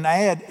 it doesn't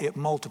add, it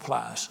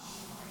multiplies.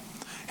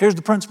 Here's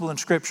the principle in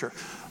Scripture.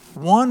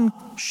 1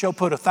 shall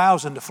put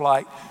 1,000 to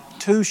flight.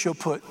 2 shall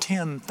put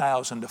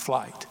 10,000 to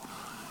flight.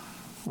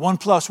 1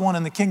 plus 1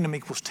 in the kingdom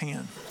equals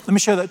 10. Let me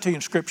show that to you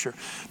in Scripture.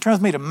 Turn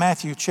with me to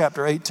Matthew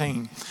chapter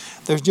 18.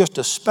 There's just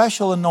a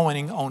special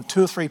anointing on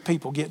 2 or 3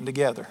 people getting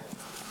together.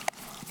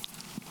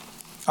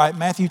 All right,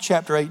 Matthew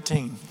chapter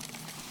 18.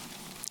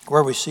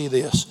 Where we see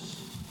this.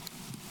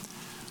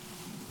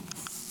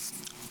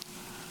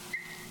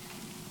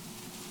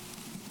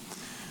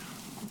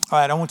 All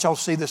right, I want y'all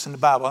to see this in the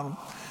Bible.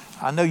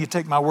 I know you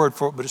take my word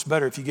for it, but it's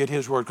better if you get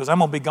his word because I'm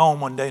going to be gone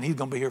one day and he's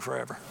going to be here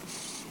forever.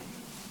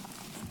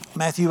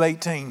 Matthew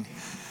 18,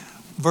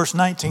 verse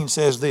 19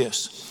 says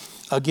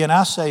this. Again,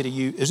 I say to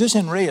you, is this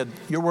in red?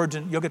 Your words,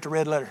 you'll get the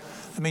red letter.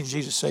 That means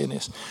Jesus saying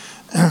this.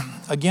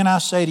 Again, I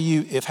say to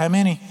you, if how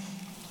many?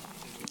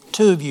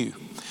 2 of you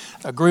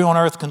agree on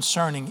earth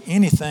concerning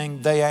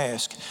anything they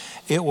ask,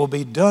 it will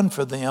be done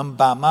for them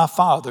by my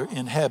Father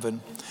in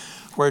heaven.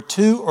 Where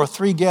 2 or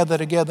 3 gather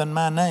together in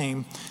my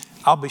name,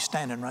 I'll be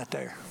standing right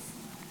there.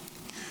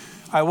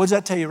 All right, what does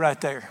that tell you right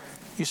there?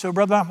 You say,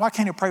 brother, why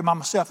can't I pray by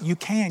myself? You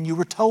can. You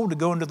were told to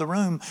go into the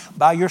room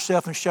by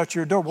yourself and shut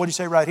your door. What do you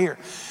say right here?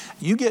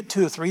 You get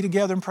 2 or 3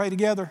 together and pray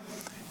together,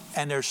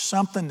 and there's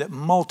something that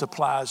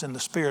multiplies in the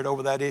spirit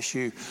over that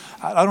issue.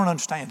 I don't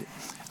understand it.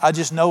 I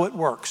just know it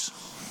works.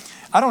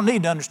 I don't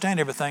need to understand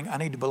everything. I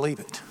need to believe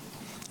it.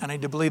 I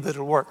need to believe that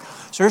it'll work.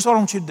 So here's what I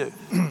want you to do.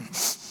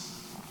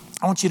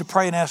 I want you to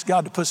pray and ask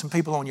God to put some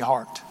people on your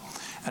heart.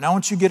 And I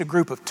want you to get a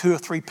group of 2 or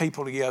 3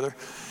 people together.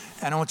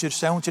 And I want you to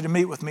say, I want you to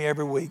meet with me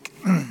every week.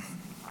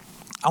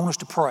 I want us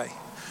to pray.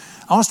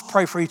 I want us to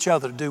pray for each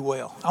other to do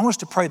well. I want us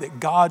to pray that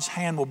God's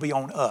hand will be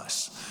on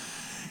us.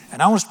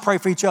 And I want us to pray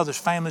for each other's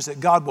families that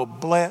God will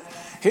bless.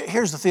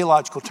 Here's the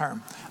theological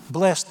term.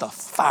 Bless the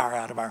fire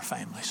out of our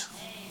families.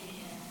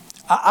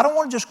 I don't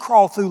want to just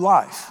crawl through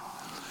life.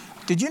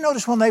 Did you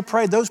notice when they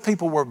prayed, those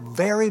people were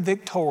very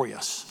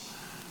victorious?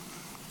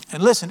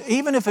 And listen,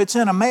 even if it's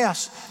in a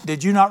mess,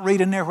 did you not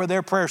read in there where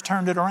their prayers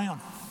turned it around?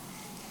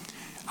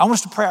 I want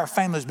us to pray our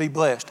families be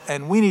blessed.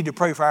 And we need to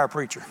pray for our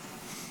preacher.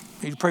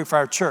 We need to pray for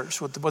our church,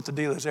 what the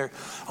deal is there.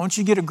 I want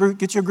you to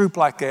get your group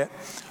like that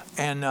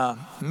and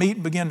meet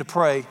and begin to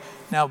pray.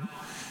 Now, all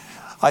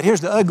right,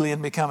 here's the ugly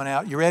in me coming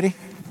out. You ready?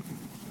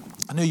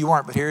 I knew you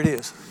weren't, but here it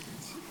is.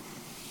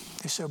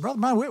 They said, brother,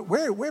 man,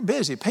 we're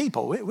busy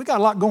people. We got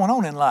a lot going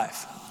on in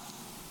life.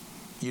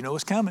 You know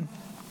it's coming.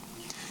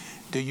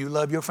 Do you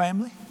love your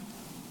family?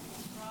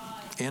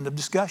 End of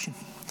discussion.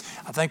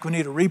 I think we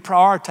need a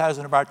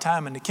reprioritizing of our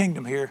time in the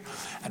kingdom here.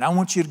 And I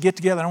want you to get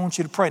together and I want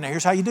you to pray. Now,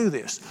 here's how you do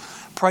this.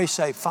 Pray,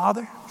 say,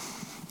 Father,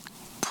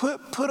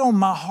 put on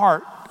my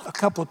heart a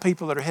couple of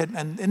people that are heading,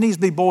 and it needs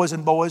to be boys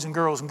and boys and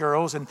girls,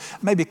 and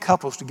maybe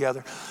couples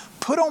together.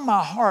 Put on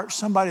my heart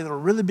somebody that will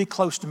really be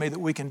close to me that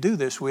we can do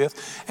this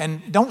with.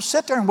 And don't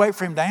sit there and wait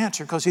for him to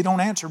answer, because he don't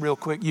answer real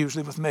quick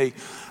usually with me.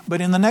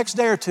 But in the next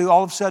day or two,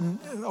 all of a sudden,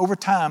 over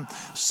time,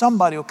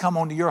 somebody will come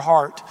onto your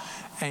heart,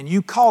 and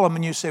you call them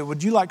and you say,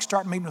 would you like to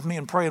start meeting with me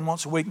and praying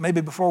once a week,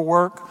 maybe before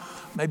work,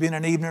 maybe in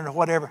an evening or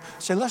whatever.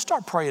 Say, let's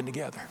start praying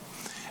together.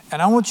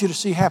 And I want you to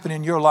see happen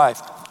in your life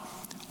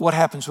what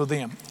happens with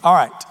them. All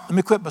right, let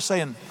me quit by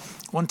saying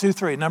 1, 2,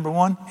 3. Number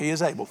one, he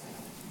is able.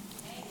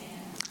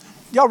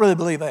 Y'all really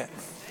believe that?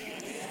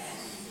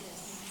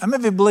 How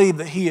many of you believe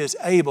that he is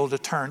able to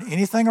turn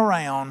anything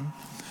around,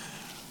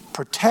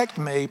 protect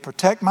me,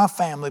 protect my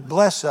family,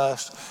 bless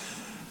us,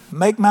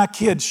 make my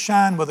kids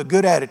shine with a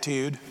good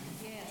attitude?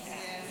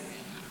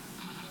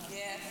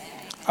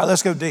 All right,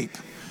 let's go deep.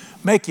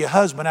 Make your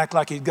husband act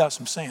like he's got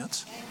some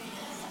sense.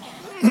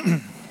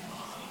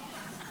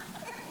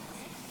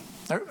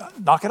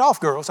 Knock it off,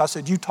 girls. I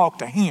said, you talk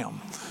to him.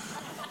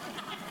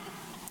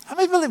 How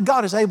many believe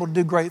God is able to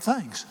do great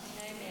things?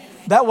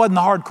 That wasn't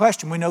the hard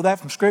question. We know that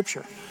from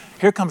Scripture.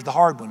 Here comes the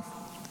hard one.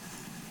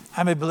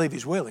 How many believe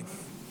he's willing?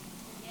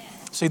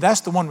 See,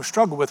 that's the one we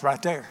struggle with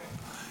right there.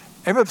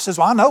 Everybody says,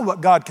 well, I know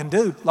what God can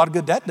do. A lot of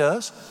good that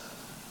does.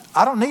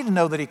 I don't need to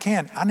know that he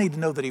can. I need to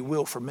know that he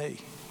will for me.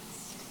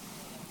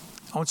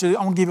 I want to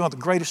give you one of the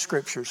greatest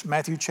scriptures.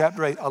 Matthew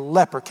chapter 8, a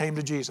leper came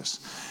to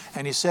Jesus.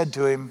 And he said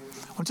to him,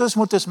 I want you to listen to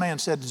what this man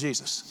said to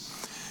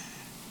Jesus.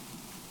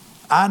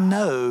 I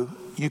know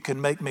you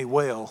can make me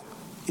well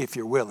if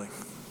you're willing.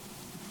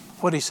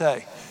 What did he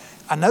say?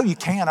 I know you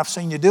can. I've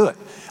seen you do it.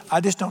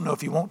 I just don't know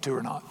if you want to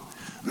or not.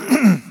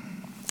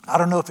 I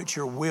don't know if it's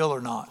your will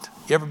or not.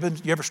 You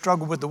ever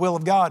struggled with the will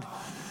of God?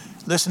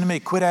 Listen to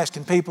me. Quit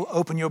asking people.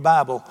 Open your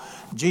Bible.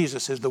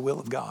 Jesus is the will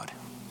of God.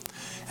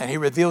 And he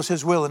reveals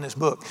his will in this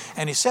book.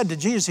 And he said to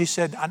Jesus, he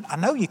said, I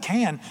know you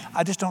can.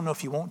 I just don't know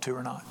if you want to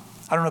or not.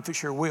 I don't know if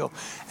it's your will.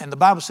 And the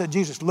Bible said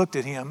Jesus looked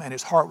at him and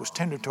his heart was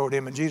tender toward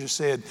him. And Jesus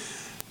said,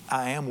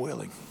 I am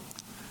willing.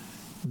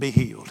 Be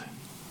healed.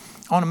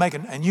 I want to make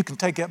it, and you can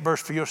take that verse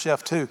for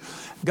yourself too.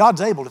 God's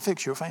able to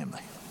fix your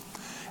family.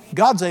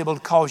 God's able to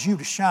cause you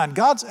to shine.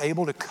 God's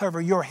able to cover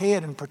your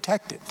head and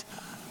protect it.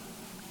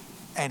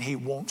 And he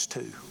wants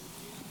to.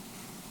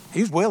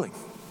 He's willing.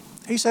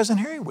 He says, and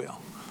here he will.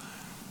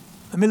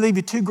 Let me leave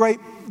you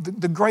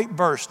the great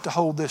verse to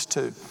hold this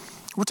to.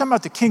 We're talking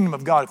about the kingdom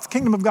of God. If the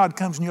kingdom of God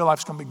comes in your life,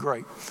 it's going to be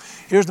great.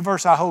 Here's the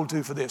verse I hold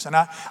to for this. And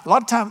a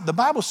lot of times, the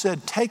Bible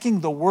said,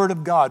 taking the word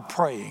of God,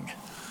 praying.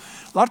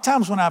 A lot of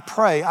times when I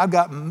pray, I've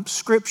got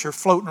scripture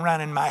floating around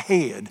in my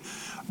head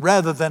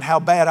rather than how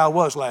bad I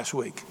was last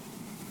week.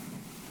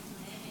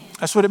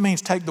 That's what it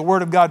means, take the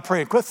word of God,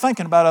 pray. Quit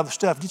thinking about other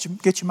stuff.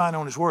 Get your mind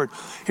on his word.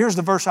 Here's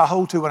the verse I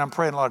hold to when I'm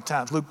praying a lot of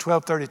times. Luke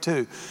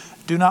 12:32.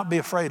 Do not be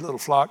afraid, little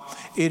flock.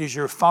 It is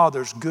your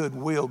Father's good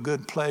will,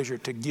 good pleasure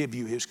to give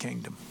you his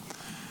kingdom.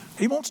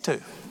 He wants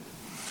to.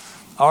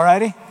 All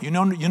righty. You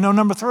know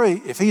number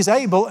 3. If he's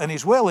able and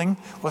he's willing,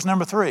 what's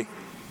number 3?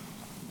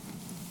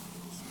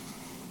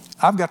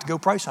 I've got to go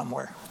pray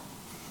somewhere.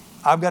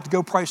 I've got to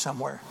go pray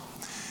somewhere.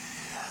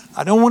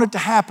 I don't want it to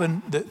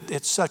happen that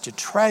it's such a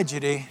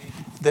tragedy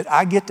that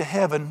I get to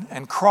heaven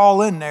and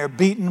crawl in there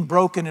beaten,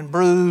 broken, and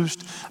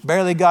bruised,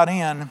 barely got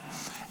in,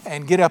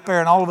 and get up there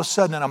and all of a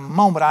sudden in a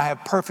moment I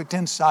have perfect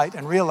insight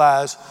and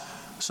realize,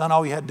 son,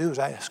 all you had to do is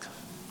ask.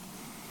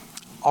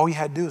 All you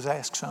had to do is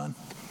ask, son.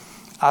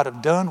 I'd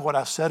have done what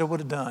I said I would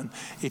have done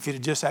if you'd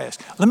have just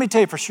asked. Let me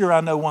tell you for sure,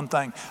 I know one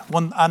thing.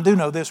 I do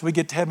know this. We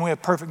get to heaven, we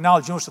have perfect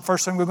knowledge. You know what's the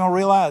first thing we're going to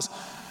realize?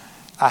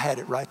 I had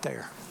it right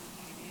there.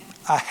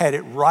 I had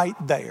it right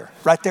there.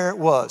 Right there it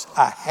was.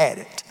 I had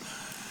it.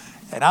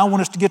 And I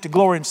want us to get to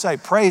glory and say,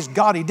 praise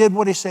God, he did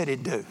what he said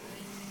he'd do.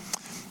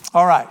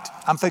 All right.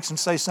 I'm fixing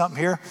to say something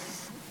here.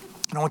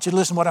 And I want you to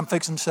listen to what I'm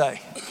fixing to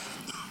say.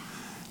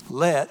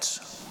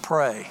 Let's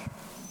pray.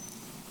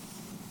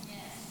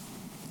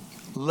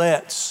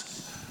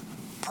 Let's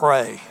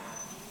pray.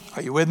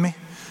 Are you with me?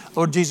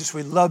 Lord Jesus,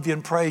 we love you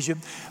and praise you.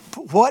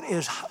 What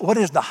is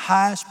the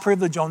highest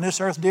privilege on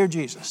this earth, dear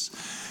Jesus,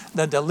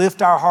 than to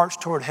lift our hearts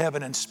toward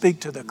heaven and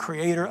speak to the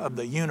creator of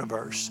the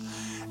universe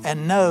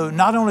and know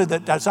not only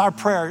that that's our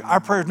prayers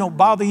don't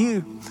bother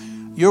you.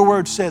 Your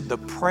word said the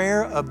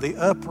prayer of the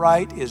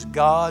upright is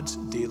God's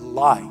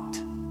delight.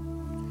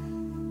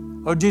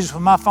 Lord Jesus,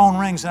 when my phone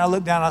rings and I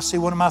look down and I see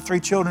one of my 3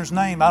 children's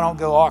name, I don't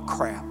go, oh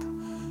crap.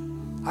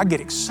 I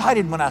get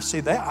excited when I see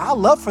that. I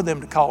love for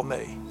them to call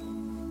me.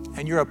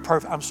 And you're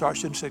I'm sorry, I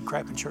shouldn't have said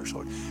crap in church,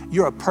 Lord.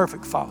 You're a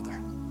perfect Father.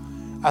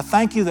 I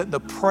thank you that the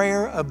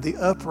prayer of the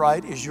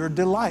upright is your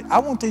delight. I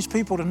want these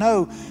people to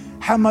know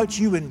how much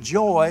you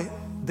enjoy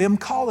them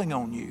calling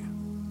on you.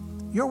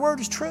 Your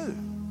word is true.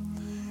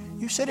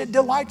 You said it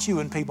delights you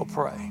when people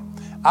pray.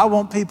 I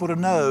want people to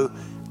know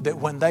that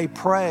when they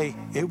pray,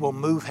 it will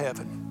move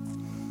heaven.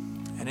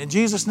 And in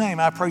Jesus' name,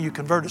 I pray you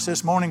convert us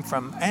this morning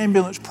from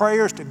ambulance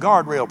prayers to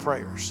guardrail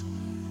prayers.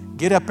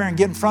 Get up there and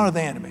get in front of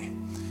the enemy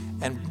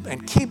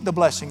and keep the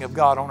blessing of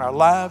God on our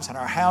lives and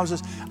our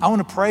houses. I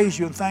want to praise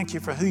you and thank you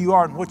for who you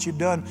are and what you've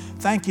done.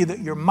 Thank you that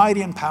you're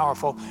mighty and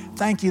powerful.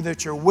 Thank you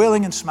that you're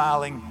willing and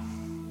smiling,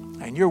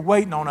 and you're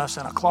waiting on us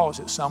in a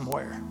closet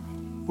somewhere,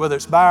 whether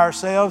it's by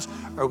ourselves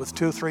or with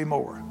 2 or 3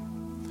 more.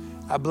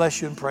 I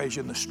bless you and praise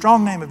you. In the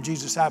strong name of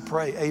Jesus, I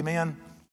pray. Amen.